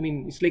take, I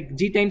mean, it's like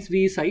G times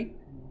V is I,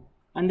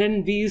 and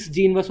then V is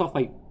G inverse of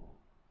I.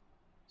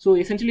 So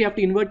essentially you have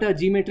to invert a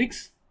G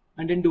matrix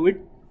and then do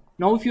it.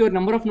 Now if your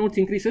number of nodes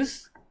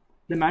increases,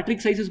 the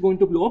matrix size is going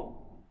to blow up.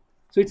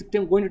 So it's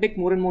going to take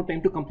more and more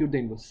time to compute the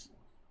inverse.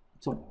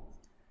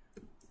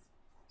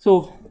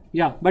 So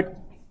yeah, but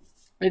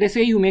let us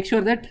say you make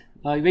sure that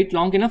you wait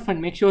long enough and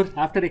make sure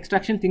after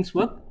extraction things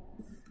work.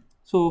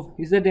 So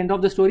is that the end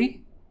of the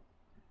story?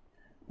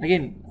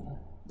 Again,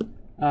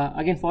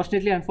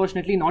 fortunately,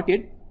 unfortunately, not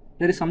yet.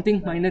 There is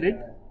something minor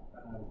yet.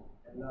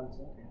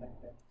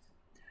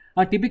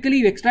 Typically,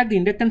 you extract the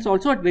inductance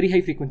also at very high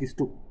frequencies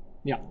too.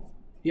 Yeah,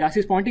 as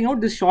he's pointing out,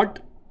 this short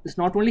is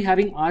not only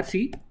having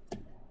RC.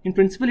 In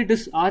principle, it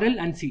is RL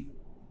and C.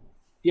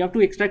 You have to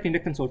extract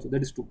inductance also.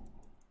 That is true.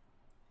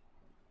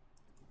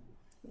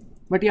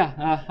 But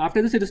yeah,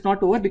 after this, it is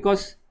not over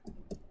because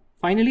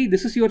finally,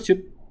 this is your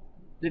chip.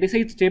 Let us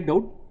say it's taped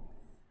out.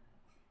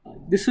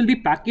 This will be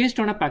packaged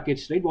on a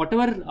package, right?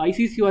 Whatever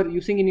ICs you are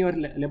using in your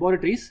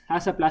laboratories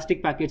has a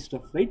plastic package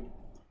stuff, right?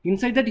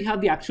 Inside that you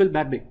have the actual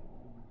bare die.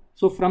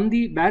 So from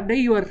the bare die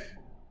you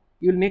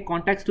will make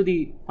contacts to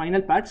the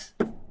final pads,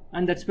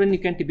 and that's when you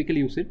can typically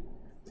use it.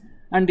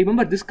 And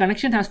remember, this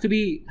connection has to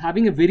be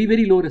having a very,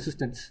 very low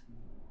resistance.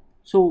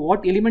 So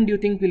what element do you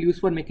think we'll use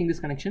for making this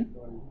connection?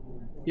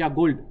 Yeah,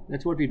 gold.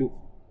 That's what we do,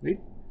 right?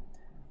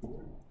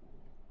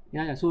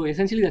 Yeah. So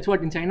essentially that's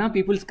what in China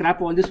people scrap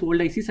all these old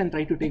ICs and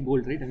try to take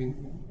gold, right? I mean,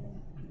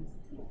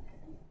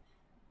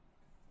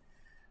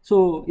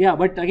 so yeah,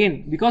 but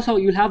again, because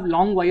you'll have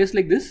long wires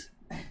like this,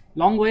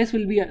 long wires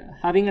will be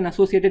having an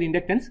associated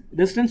inductance.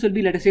 Resistance will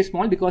be, let us say,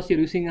 small because you're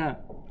using a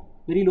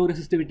very low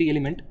resistivity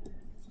element.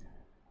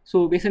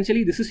 So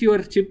essentially this is your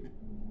chip.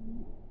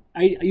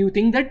 You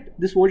think that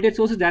this voltage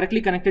source is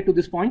directly connected to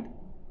this point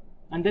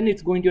and then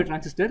it's going to your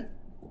transistor.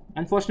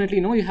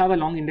 Unfortunately, no, you have a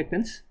long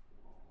inductance.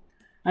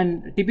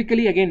 And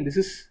typically, again, this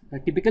is a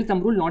typical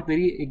thumb rule, not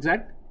very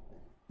exact.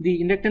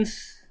 The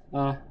inductance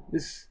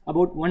is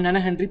about 1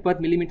 nanohenry per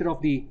millimeter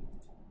of the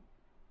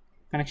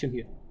connection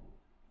here,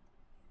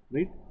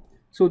 right?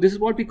 So this is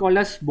what we call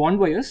as bond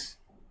wires.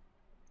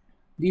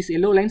 These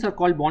yellow lines are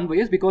called bond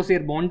wires because they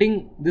are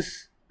bonding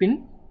this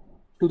pin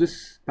to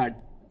this pad.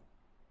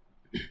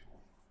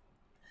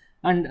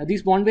 And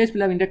these bond wires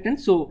will have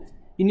inductance. So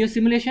in your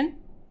simulation,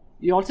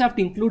 you also have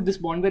to include this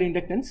bond wire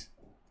inductance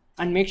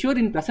and make sure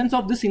in presence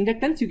of this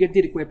inductance you get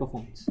the required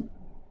performance,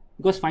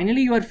 because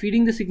finally you are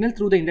feeding the signal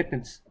through the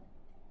inductance,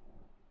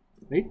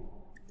 right?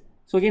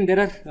 So again, there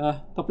are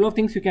a couple of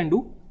things you can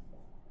do.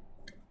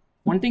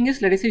 One thing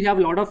is, let us say you have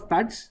a lot of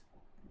pads.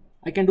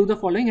 I can do the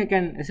following. I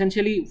can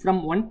essentially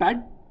from one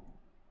pad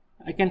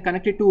I can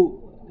connect it to,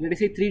 let us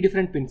say, 3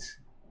 different pins,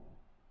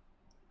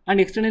 and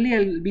externally I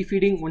will be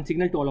feeding one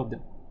signal to all of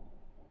them,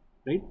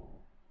 right?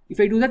 If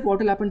I do that, what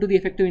will happen to the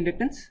effective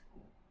inductance?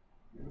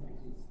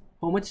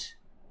 How much?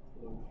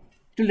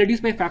 It will reduce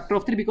by a factor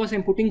of 3 because I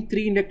am putting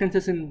 3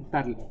 inductances in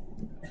parallel.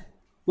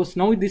 Because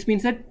now this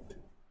means that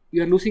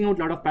you are losing out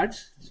a lot of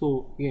pads.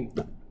 So again,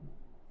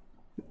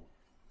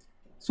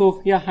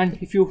 so yeah, and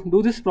if you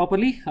do this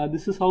properly,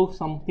 this is how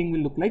something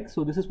will look like.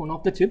 So this is one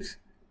of the chips.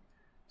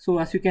 So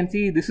as you can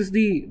see, this is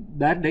the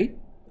bare die.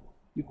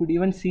 You could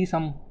even see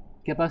some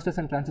capacitors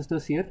and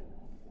transistors here.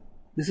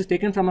 This is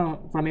taken from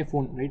a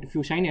phone, right? If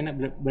you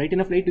shine bright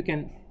enough light, you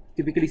can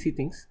typically see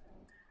things.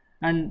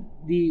 And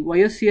the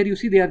wires here you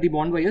see, they are the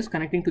bond wires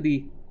connecting to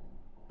the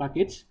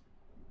package.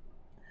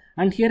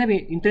 And here I've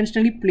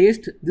intentionally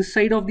placed this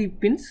side of the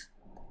pins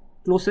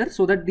closer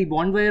so that the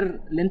bond wire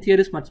length here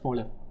is much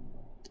smaller.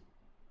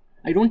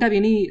 I don't have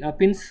any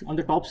pins on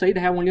the top side,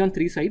 I have only on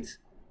 3 sides.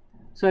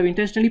 So I've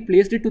intentionally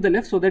placed it to the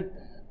left so that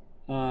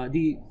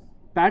the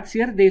pads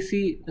here, they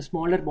see a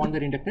smaller bond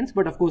wire inductance,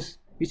 but of course,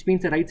 which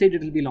means the right side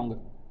it will be longer.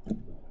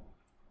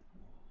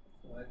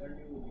 So I thought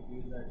you would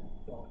use that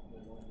top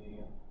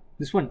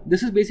area.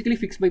 This is basically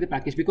fixed by the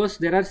package because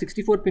there are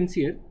 64 pins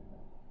here.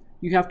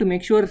 You have to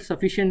make sure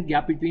sufficient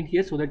gap between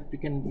here so that we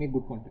can make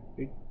good contact,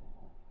 right?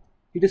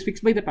 It is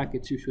fixed by the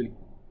package usually.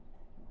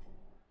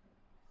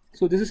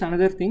 So this is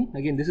another thing.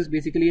 Again, this is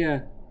basically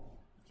a,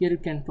 here you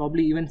can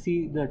probably even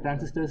see the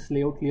transistors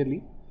layout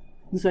clearly.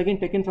 This is again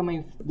taken from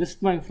my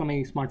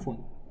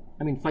smartphone.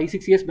 I mean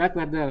 5-6 years back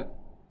where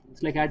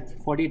it's like at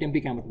 48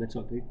 MP camera, that's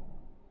all, right?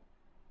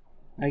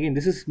 Again,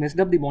 this is messed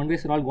up, the bond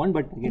wires are all gone,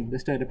 but again,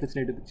 just a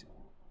representative picture,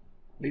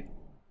 right?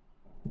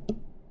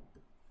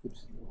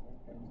 Oops.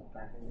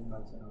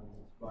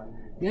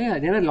 Yeah,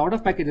 there are a lot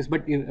of packages,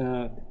 but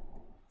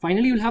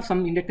finally you'll have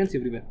some inductance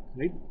everywhere,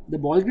 right? The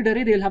ball grid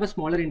array, they'll have a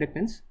smaller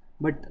inductance,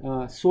 but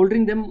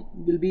soldering them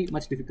will be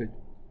much difficult.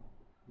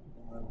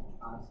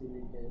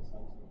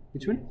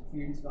 Which one?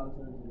 Fields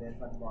also is there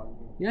for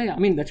ball grid. Yeah, I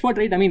mean that's what,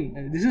 right? I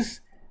mean this is,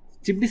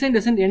 chip design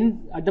doesn't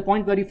end at the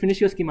point where you finish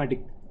your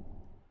schematic.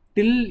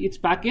 Till it's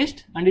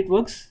packaged and it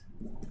works,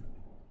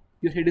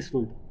 your head is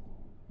rolled.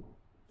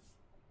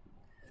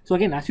 So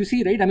again, as you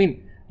see, right, I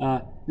mean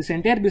this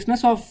entire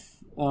business of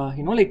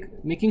like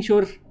making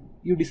sure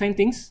you design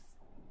things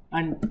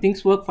and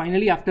things work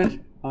finally after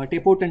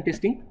tape out and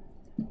testing,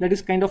 that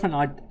is kind of an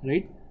art,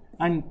 right?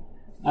 And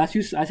as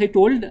I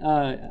told,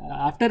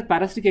 after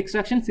parasitic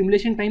extraction,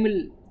 simulation time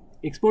will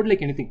explode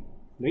like anything,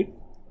 right?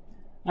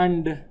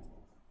 And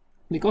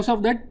because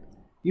of that,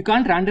 you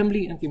can't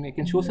randomly, okay, I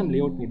can show some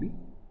layout maybe.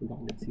 Hold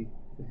on, let's see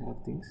if I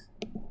have things.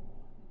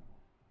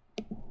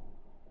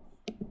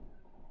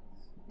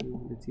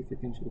 So let's see if I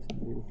can show some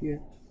layout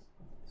here.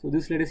 So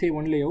this, let us say,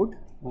 one layout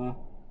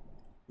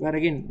where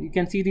again you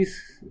can see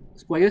these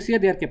squares here,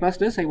 they are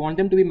capacitors. I want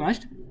them to be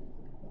matched,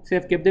 so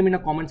I've kept them in a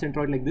common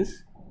centroid like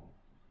this,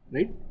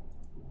 right?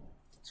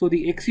 So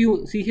the X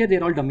you see here, they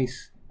are all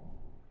dummies.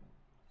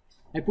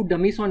 I put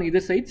dummies on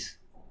either sides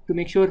to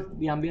make sure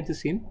the ambience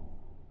is same.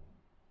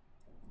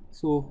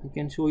 So I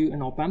can show you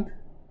an op amp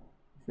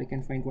if I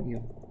can find one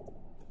here.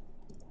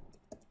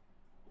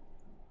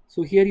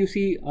 So here you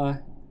see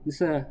this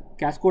is a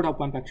cascode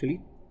op amp actually.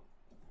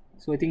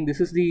 So I think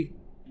this is the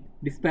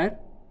diff pair.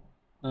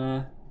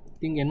 I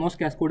think NMOS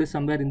cascode is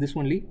somewhere in this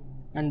only,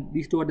 and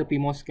these two are the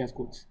PMOS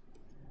cascodes,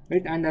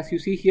 right? And as you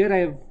see here, I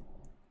have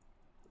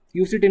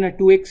used it in a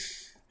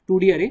 2x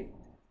 2D array.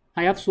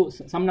 I have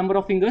some number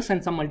of fingers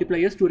and some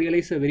multipliers to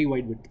realize a very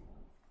wide width.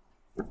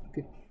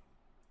 Okay.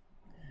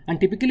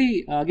 And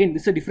typically, again,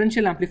 this is a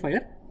differential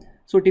amplifier.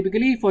 So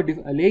typically for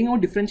laying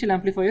out differential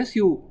amplifiers,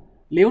 you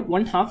lay out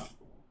one half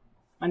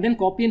and then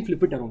copy and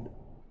flip it around.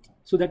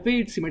 So that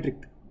way it's symmetric,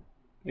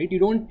 right? You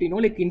don't,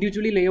 like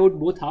individually lay out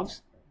both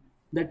halves.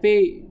 That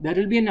way there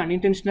will be an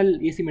unintentional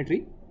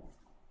asymmetry.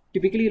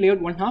 Typically lay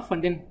out one half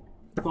and then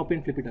copy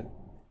and flip it around.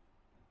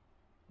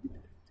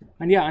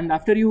 And yeah, and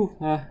after you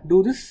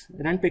do this,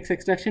 run PEX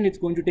extraction, it's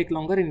going to take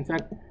longer. And in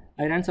fact,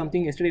 I ran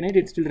something yesterday night,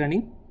 it's still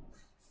running,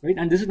 right?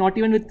 And this is not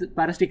even with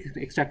parasitic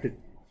extracted.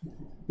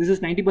 This is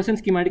 90%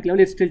 schematic level,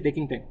 it's still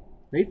taking time,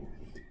 right?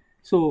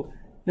 So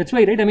that's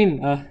why, right? I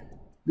mean,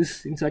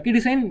 this in circuit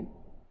design,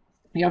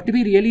 you have to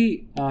be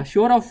really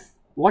sure of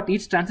what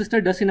each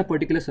transistor does in a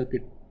particular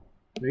circuit,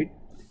 right?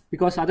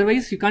 Because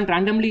otherwise you can't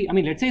randomly, I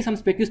mean, let's say some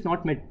spec is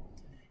not met.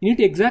 You need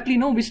to exactly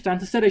know which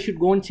transistor I should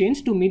go and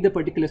change to meet the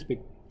particular spec.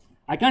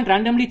 I can't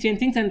randomly change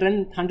things and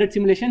run 100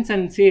 simulations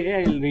and say,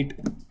 hey, I'll wait.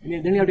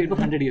 And then you have to wait for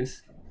 100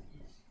 years.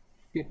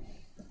 Okay.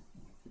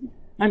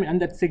 I mean,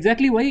 and that's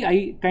exactly why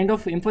I kind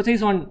of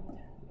emphasize on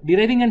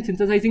deriving and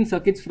synthesizing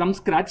circuits from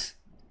scratch,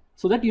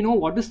 so that you know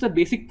what is the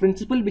basic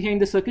principle behind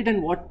the circuit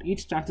and what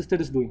each transistor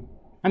is doing.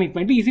 I mean, it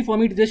might be easy for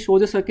me to just show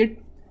the circuit,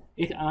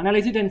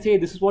 analyze it and say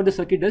this is what the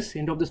circuit does,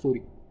 end of the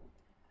story.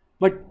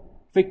 But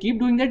if I keep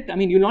doing that, I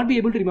mean, you'll not be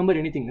able to remember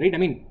anything, right? I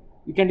mean,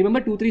 you can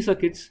remember 2-3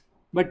 circuits,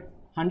 but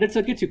 100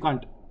 circuits you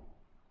can't.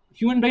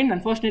 Human brain,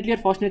 unfortunately or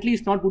fortunately,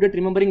 is not good at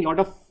remembering a lot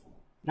of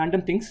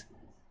random things.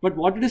 But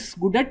what it is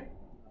good at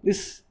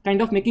is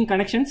kind of making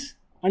connections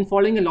and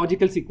following a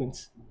logical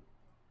sequence,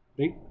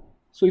 right?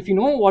 So if you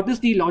know what is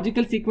the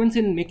logical sequence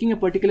in making a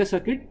particular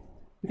circuit,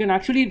 you can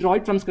actually draw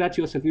it from scratch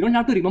yourself. You don't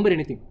have to remember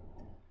anything.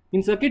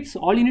 In circuits,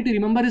 all you need to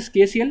remember is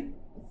KCL,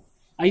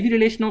 IV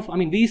relation of, I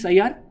mean, V is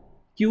IR,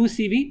 Q is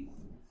CV,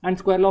 and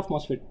square law of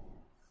MOSFET.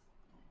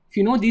 If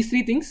you know these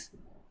 3 things,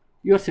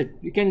 you are set.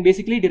 You can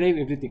basically derive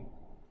everything,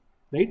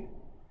 right?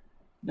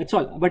 That's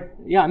all. But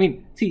yeah, I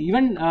mean, see,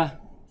 even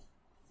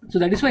so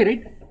that is why,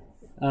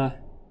 right?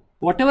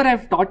 Whatever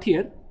I've taught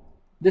here,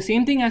 the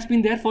same thing has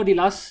been there for the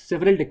last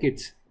several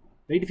decades,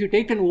 right? If you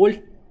take an old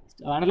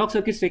analog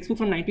circuits textbook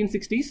from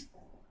 1960s,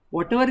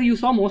 whatever you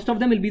saw, most of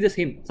them will be the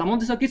same. Some of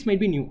the circuits might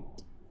be new,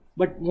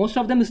 but most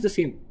of them is the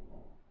same,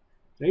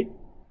 right?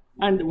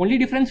 And only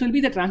difference will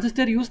be the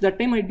transistor used that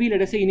time might be,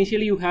 let us say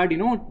initially you had,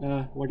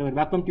 whatever,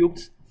 vacuum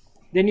tubes,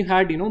 then you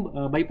had,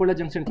 bipolar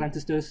junction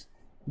transistors,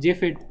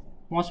 JFET,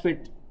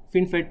 MOSFET,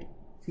 FinFET,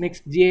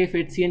 next GA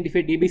FET, CNT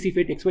FET, ABC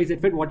FET,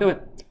 XYZ FET,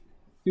 whatever.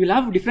 You will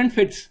have different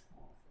FETs,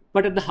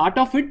 but at the heart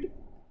of it,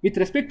 with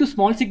respect to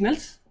small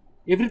signals,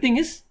 everything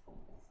is,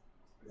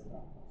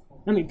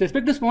 with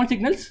respect to small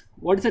signals,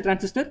 what is a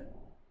transistor?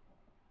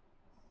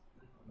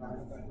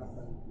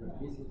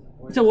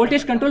 It's a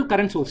voltage controlled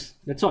current source,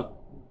 that's all.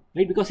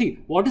 Right? Because see,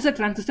 what is a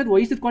transistor? Why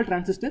is it called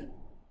transistor?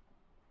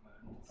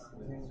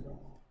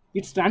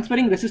 It's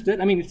transferring resistor.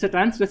 It's a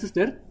trans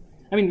resistor.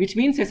 Which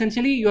means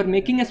essentially you are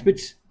making a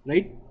switch,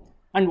 right?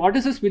 And what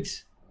is a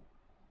switch?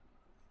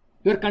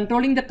 You are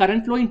controlling the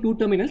current flow in two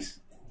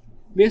terminals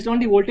based on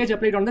the voltage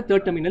applied on the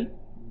third terminal.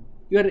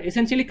 You are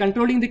essentially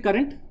controlling the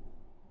current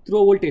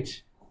through a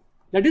voltage.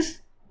 That's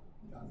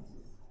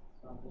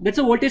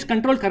a voltage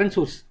controlled current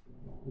source.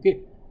 Okay.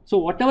 So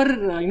whatever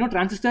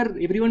transistor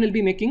everyone will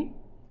be making,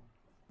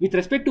 with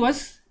respect to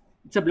us,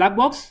 it's a black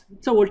box,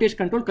 it's a voltage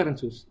controlled current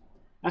source.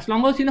 As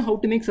long as you know how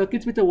to make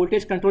circuits with a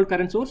voltage controlled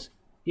current source,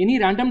 any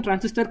random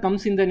transistor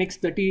comes in the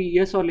next 30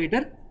 years or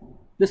later,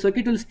 the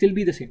circuit will still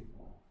be the same.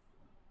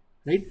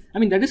 Right?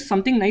 That is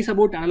something nice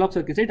about analog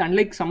circuits, right?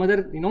 Unlike some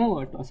other,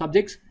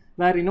 subjects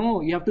where,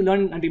 you have to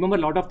learn and remember a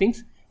lot of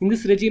things. In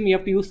this regime, you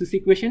have to use this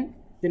equation.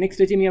 The next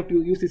regime, you have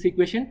to use this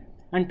equation.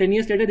 And 10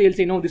 years later, they will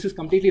say, no, this is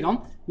completely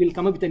wrong. We'll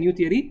come up with a new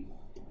theory.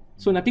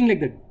 So nothing like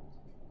that,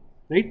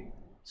 right?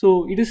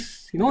 So it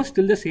is,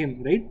 still the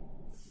same, right?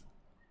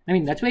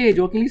 That's why I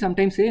jokingly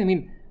sometimes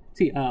say,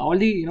 see, all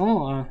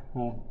the,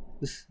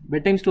 this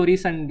bedtime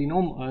stories and,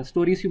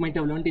 stories you might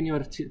have learned in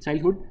your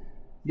childhood,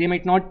 they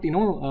might not,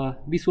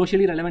 be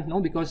socially relevant now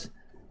because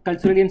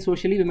culturally and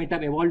socially we might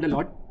have evolved a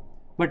lot.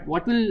 But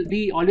what will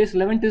be always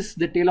relevant is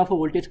the tale of a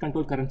voltage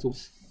controlled current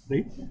source,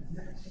 right?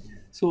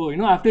 So,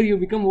 after you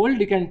become old,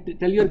 you can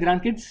tell your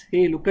grandkids,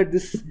 hey, look at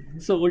this,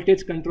 so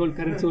voltage controlled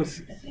current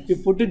source. You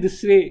put it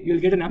this way, you'll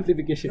get an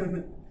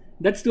amplification.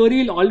 That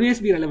story will always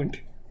be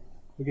relevant.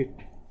 Okay.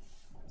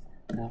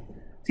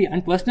 See,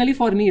 and personally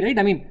for me, right,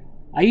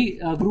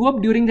 I grew up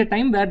during the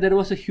time where there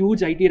was a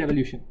huge IT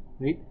revolution,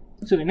 right?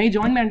 So when I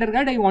joined my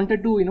undergrad, I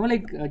wanted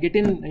to, get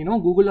in,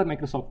 Google or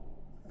Microsoft.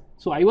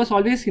 So I was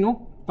always,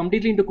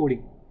 completely into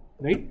coding,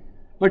 right?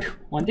 But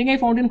one thing I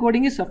found in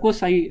coding is, of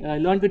course, I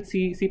learned with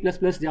C, C++,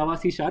 Java,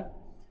 C#.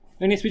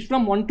 When I switch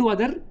from one to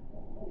other,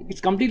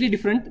 it's completely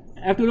different.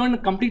 I have to learn a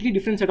completely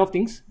different set of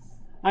things.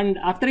 And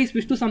after I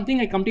switch to something,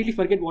 I completely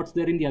forget what's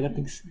there in the other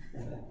things,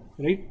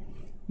 right?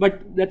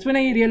 But that's when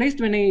I realized,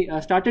 when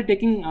I started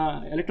taking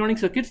electronic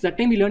circuits, that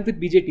time we learned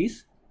with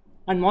BJTs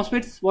and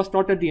MOSFETs was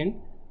taught at the end.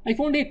 I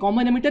found a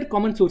common emitter,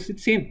 common source,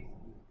 it's same.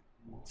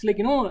 It's like,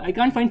 I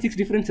can't find 6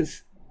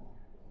 differences,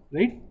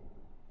 right?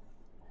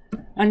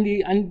 And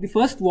the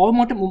first wow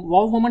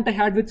moment I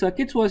had with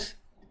circuits was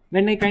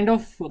when I kind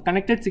of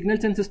connected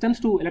signals and systems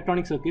to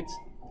electronic circuits.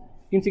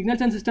 In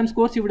signals and systems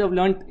course, you would have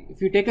learned,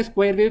 if you take a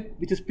square wave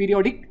which is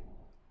periodic,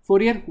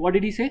 Fourier, what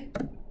did he say?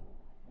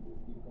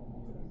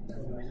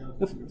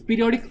 The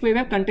periodic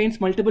wave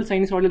contains multiple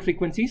sinusoidal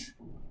frequencies.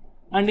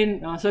 And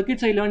in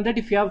circuits, I learned that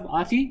if you have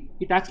RC,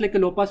 it acts like a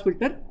low pass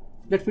filter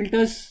that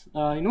filters,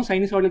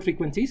 sinusoidal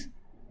frequencies.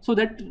 So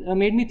that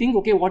made me think,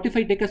 okay, what if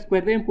I take a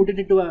square wave and put it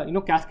into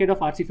a cascade of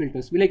RC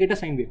filters? Will I get a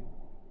sine wave?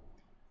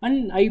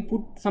 And I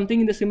put something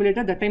in the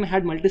simulator. That time I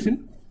had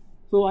multisim.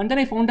 So and then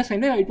I found a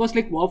sine wave. It was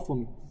like wow for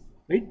me,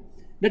 right?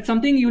 That's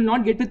something you will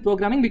not get with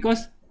programming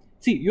because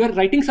see, you are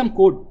writing some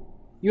code.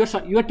 You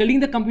are telling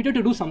the computer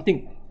to do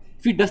something.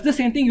 If it does the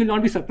same thing, you will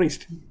not be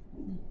surprised,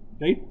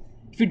 right?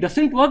 If it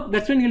doesn't work,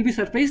 that's when you will be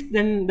surprised.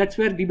 Then that's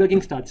where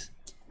debugging starts.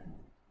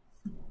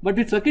 But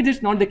with circuits,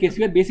 it's not the case.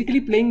 You are basically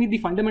playing with the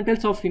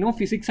fundamentals of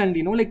physics and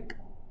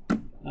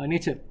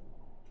nature,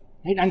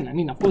 right?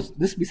 And of course,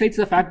 this besides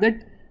the fact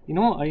that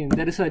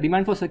there is a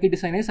demand for circuit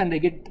designers and I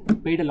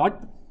get paid a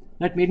lot,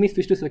 that made me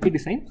switch to circuit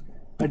design.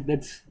 But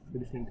that's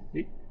different,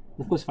 right?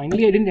 Of course,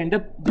 finally I didn't end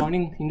up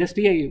joining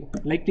industry. I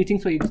like teaching,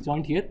 so I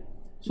joined here.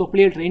 So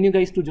hopefully I'll train you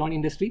guys to join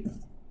industry,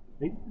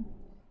 right?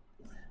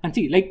 And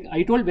see, like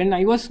I told, when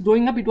I was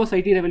growing up, it was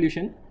IT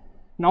revolution.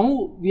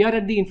 Now we are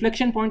at the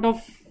inflection point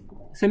of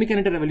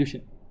semiconductor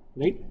revolution,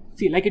 right?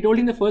 See, like I told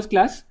in the first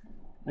class,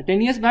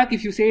 10 years back,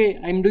 if you say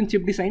I'm doing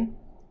chip design,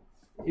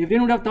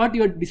 everyone would have thought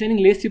you are designing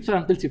Lay's chips or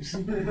Uncle chips,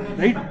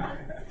 right?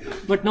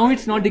 But now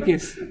it's not the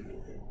case.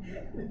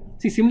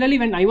 See, similarly,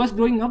 when I was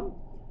growing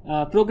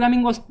up,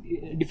 programming was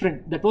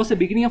different. That was the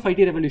beginning of IT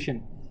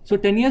revolution. So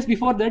 10 years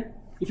before that,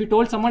 if you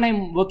told someone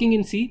I'm working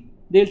in C,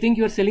 they'll think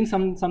you are selling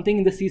something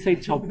in the C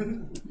side shop,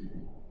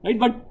 right?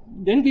 But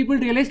then people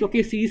realized,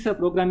 okay, C is a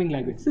programming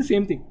language. It's the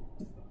same thing,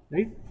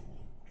 right?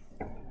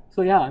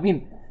 So yeah,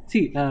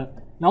 see,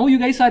 now you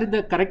guys are at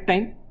the correct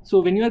time.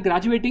 So when you are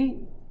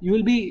graduating, you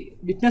will be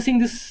witnessing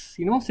this,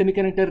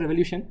 semiconductor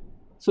revolution.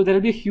 So there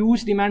will be a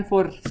huge demand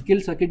for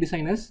skilled circuit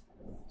designers.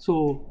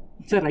 So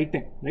it's a right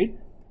time, right?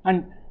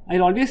 And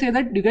I'll always say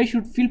that you guys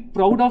should feel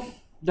proud of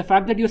the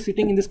fact that you're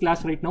sitting in this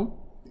class right now,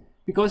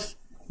 because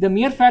the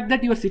mere fact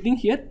that you are sitting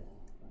here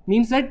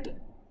means that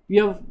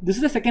this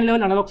is the second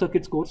level analog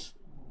circuits course.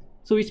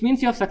 So which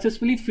means you have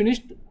successfully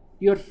finished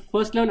your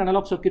first level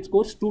analog circuits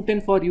course,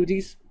 210 for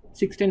UGs,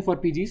 610 for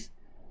PGs.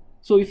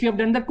 So if you have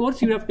done that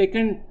course, you have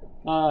taken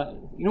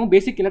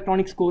basic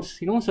electronics course,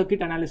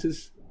 circuit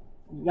analysis,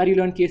 where you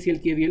learn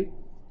KCL, KVL,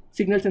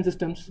 signals and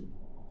systems.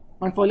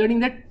 And for learning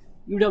that,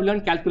 you would have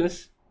learned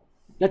calculus.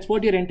 That's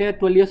what your entire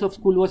 12 years of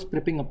school was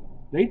prepping up,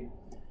 right?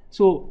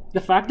 So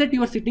the fact that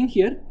you are sitting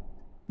here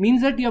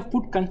means that you have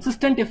put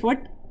consistent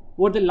effort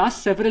over the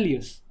last several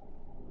years,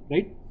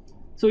 right?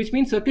 So which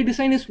means circuit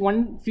design is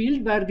one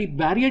field where the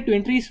barrier to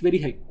entry is very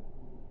high.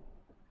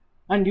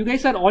 And you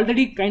guys are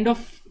already kind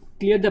of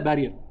cleared the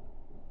barrier,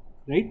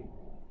 right?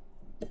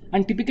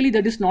 And typically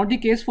that is not the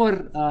case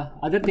for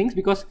other things,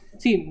 because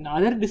see, in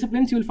other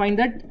disciplines you will find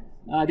that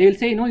they will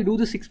say, you do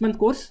the 6-month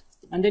course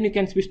and then you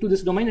can switch to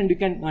this domain and you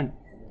can earn.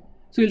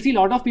 So you'll see a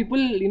lot of people,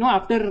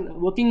 after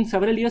working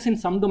several years in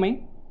some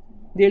domain,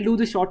 they'll do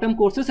the short-term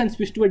courses and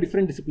switch to a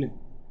different discipline.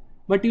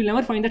 But you'll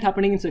never find that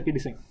happening in circuit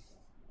design.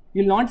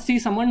 You'll not see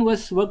someone who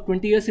has worked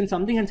 20 years in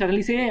something and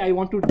suddenly say, I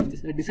want to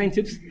design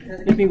chips,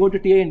 let me go to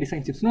TA and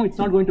design chips. No, it's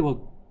not going to work.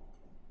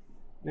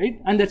 Right?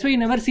 And that's why you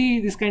never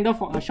see this kind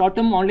of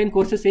short-term online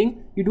courses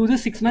saying, you do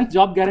this 6-month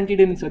job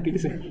guaranteed in circuit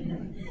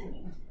design.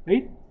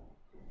 Right?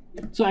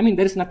 So, I mean,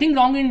 there is nothing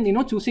wrong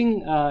in,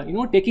 choosing,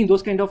 taking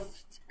those kind of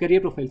career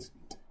profiles.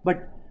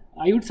 But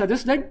I would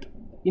suggest that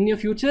in your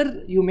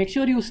future, you make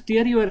sure you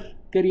steer your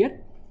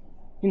career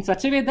in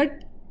such a way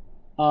that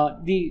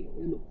the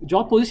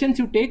job positions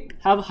you take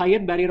have a higher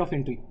barrier of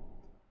entry.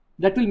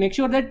 That will make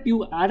sure that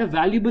you add a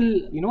valuable,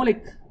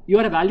 you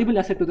are a valuable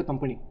asset to the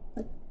company,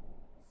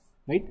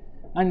 right?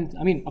 And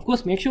I mean, of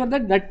course, make sure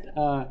that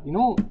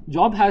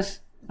job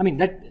has,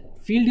 that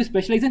field you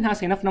specialize in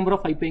has enough number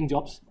of high-paying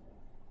jobs,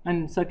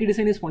 and circuit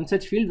design is one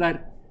such field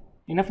where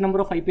enough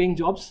number of high-paying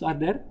jobs are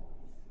there,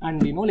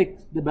 and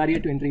the barrier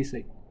to entry is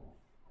high,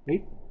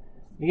 right?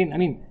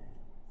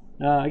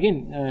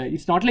 Again,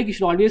 it's not like you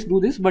should always do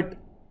this, but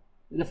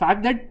the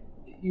fact that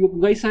you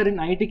guys are in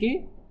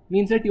IITK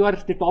means that you are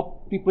the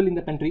top people in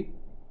the country.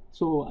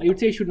 So I would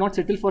say you should not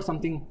settle for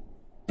something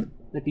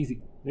that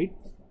easy, right?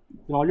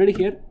 You're already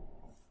here,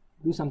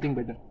 do something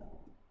better.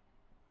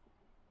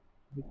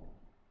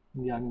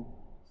 Yeah,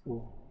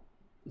 so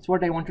that's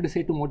what I wanted to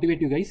say to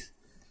motivate you guys.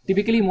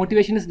 Typically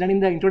motivation is done in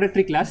the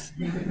introductory class,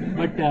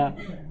 but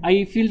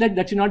I feel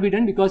that should not be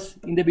done, because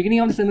in the beginning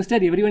of the semester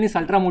everyone is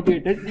ultra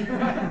motivated.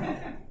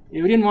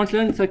 Everyone wants to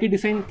learn circuit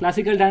design,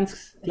 classical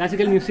dance,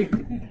 classical music,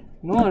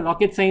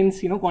 rocket science,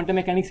 quantum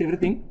mechanics,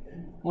 everything.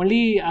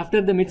 Only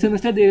after the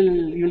mid-semester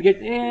you'll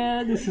get,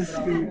 this is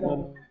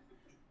cool.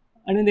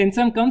 And when the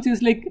exam comes,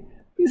 it's like,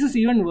 this is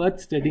even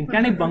worth studying.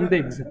 Can I bunk the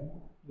exam?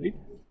 Right?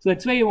 So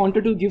that's why I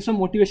wanted to give some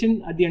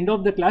motivation at the end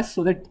of the class,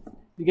 so that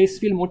you guys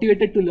feel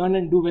motivated to learn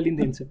and do well in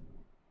the exam.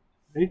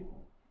 Right?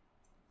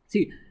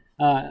 See,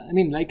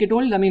 like I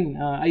told,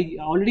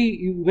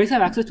 you guys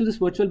have access to this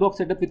virtual box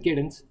setup with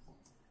Cadence.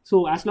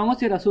 So as long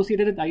as you're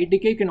associated with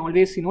IITK, you can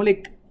always,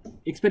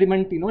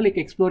 experiment,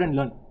 explore and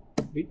learn,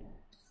 right?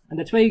 And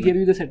that's why I gave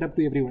you the setup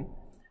to everyone.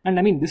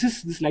 And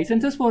this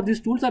licenses for these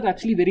tools are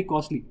actually very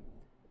costly.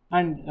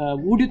 And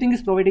who do you think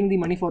is providing the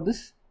money for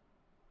this?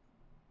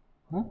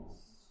 Huh?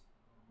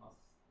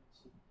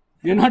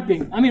 We are not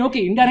paying.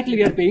 Okay, indirectly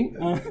we are paying.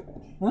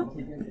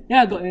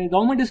 Yeah,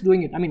 government is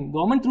doing it.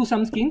 Government through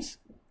some schemes.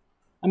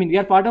 We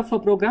are part of a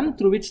program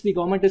through which the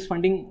government is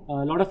funding a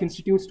lot of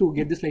institutes to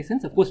get this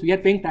license. Of course, we are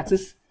paying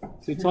taxes,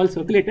 so it's all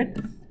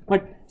circulated.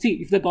 But see,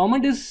 if the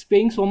government is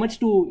paying so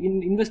much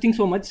investing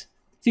so much,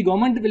 see,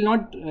 government will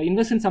not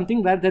invest in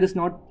something where there is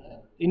not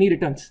any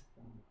returns,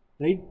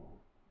 right?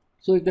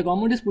 So if the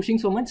government is pushing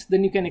so much,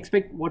 then you can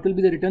expect what will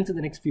be the returns in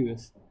the next few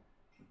years.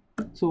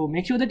 So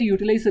make sure that you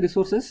utilize the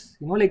resources,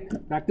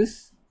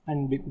 practice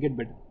and get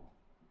better.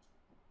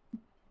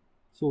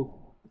 So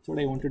that's what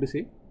I wanted to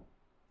say.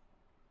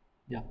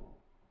 Yeah.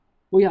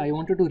 Oh yeah, I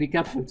wanted to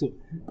recap also.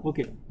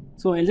 Okay.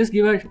 So I'll just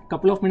give a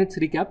couple of minutes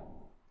recap.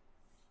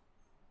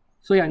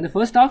 So yeah, in the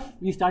first half,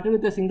 we started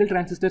with a single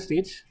transistor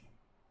stage.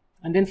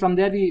 And then from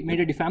there, we made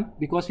a DFAMP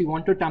because we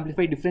wanted to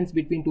amplify difference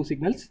between two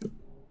signals.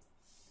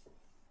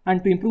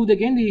 And to improve the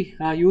gain, we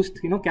used,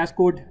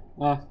 cascode,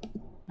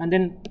 and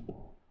then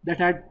that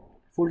had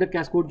folded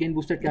cascode, gain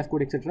boosted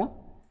cascode, etc.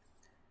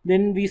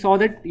 Then we saw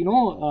that,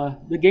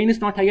 the gain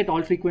is not high at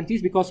all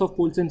frequencies because of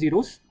poles and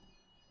zeros.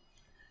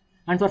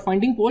 And for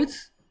finding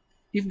poles,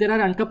 if there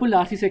are uncoupled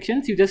RC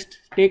sections, you just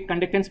take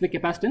conductance by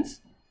capacitance.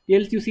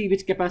 Else you see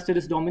which capacitor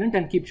is dominant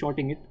and keep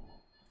shorting it.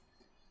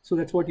 So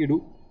that's what you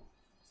do.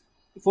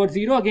 For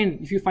zero, again,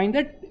 if you find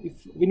that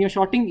when you're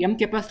shorting M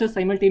capacitors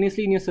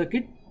simultaneously in your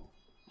circuit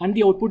and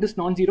the output is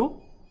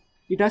non-zero,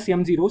 it has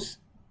M zeros.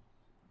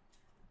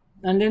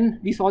 And then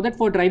we saw that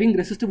for driving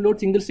resistive load,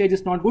 single stage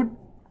is not good.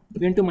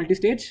 We went to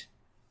multi-stage.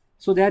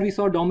 So there we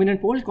saw dominant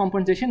pole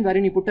compensation,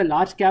 wherein you put a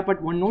large cap at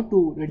one node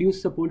to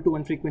reduce the pole to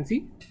one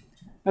frequency.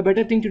 A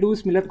better thing to do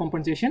is Miller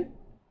compensation.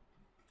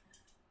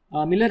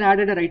 Miller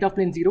added a right of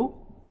plane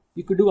 0.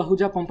 You could do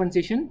Ahuja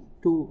compensation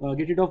to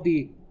get rid of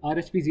the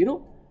RHP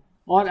 0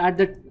 or add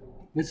that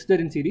resistor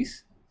in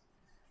series.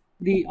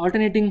 The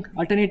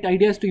alternate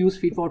idea is to use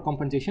feed-forward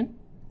compensation.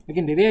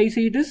 Again, the way I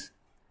see it is,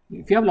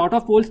 if you have a lot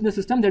of poles in the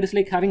system, that is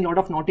like having a lot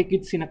of naughty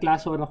kids in a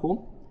class or a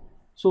home.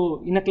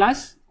 So in a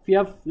class, if you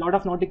have a lot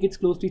of naughty kids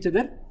close to each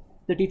other,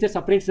 the teacher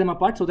separates them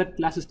apart so that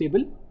class is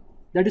stable.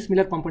 That is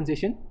Miller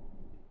compensation.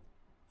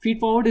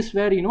 Feed-forward is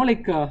where, you know,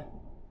 like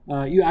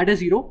you add a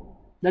 0.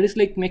 That is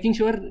like making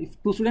sure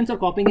if two students are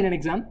copying in an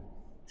exam,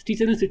 the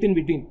teacher will sit in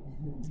between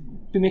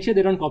to make sure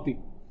they don't copy.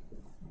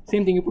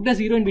 Same thing, you put a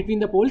 0 in between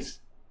the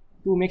poles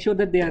to make sure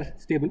that they are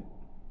stable.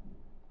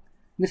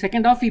 In the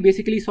second half, we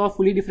basically saw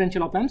fully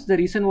differential op amps. The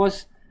reason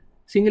was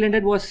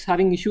single-ended was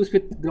having issues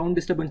with ground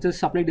disturbances,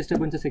 supply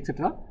disturbances,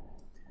 etc.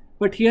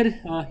 But here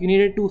you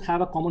needed to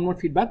have a common mode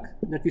feedback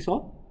that we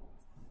saw.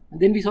 And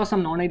then we saw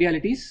some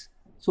non-idealities.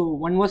 So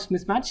one was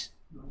mismatch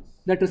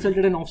that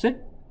resulted in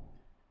offset.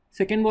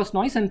 Second was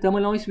noise, and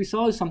thermal noise we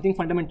saw is something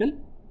fundamental.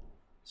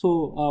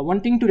 So one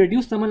thing to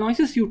reduce thermal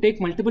noise is you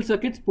take multiple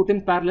circuits, put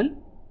in parallel.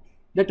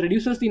 That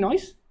reduces the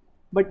noise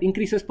but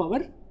increases power.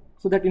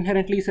 So that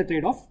inherently is a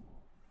trade-off.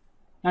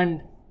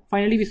 And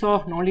finally we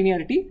saw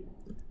nonlinearity.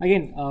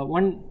 Again,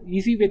 one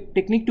easy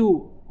technique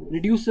to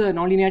reduce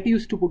nonlinearity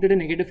is to put it in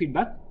negative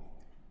feedback.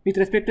 With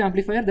respect to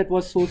amplifier, that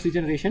was source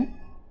regeneration.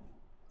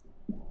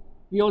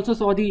 We also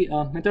saw the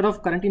method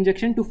of current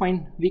injection to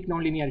find weak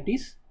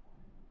nonlinearities.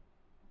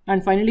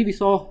 And finally, we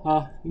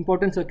saw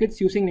important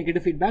circuits using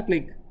negative feedback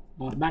like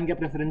band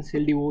gap reference,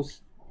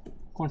 LDOs,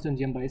 constant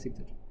GM bias,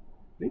 etc.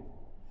 Right?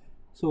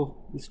 So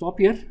we'll stop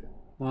here.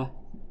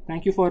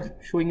 Thank you for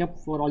showing up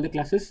for all the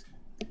classes.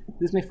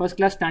 This is my first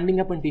class standing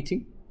up and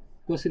teaching,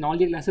 because in all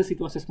the classes it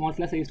was a small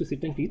class I used to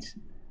sit and teach.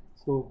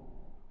 So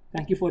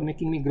thank you for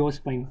making me grow a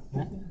spine.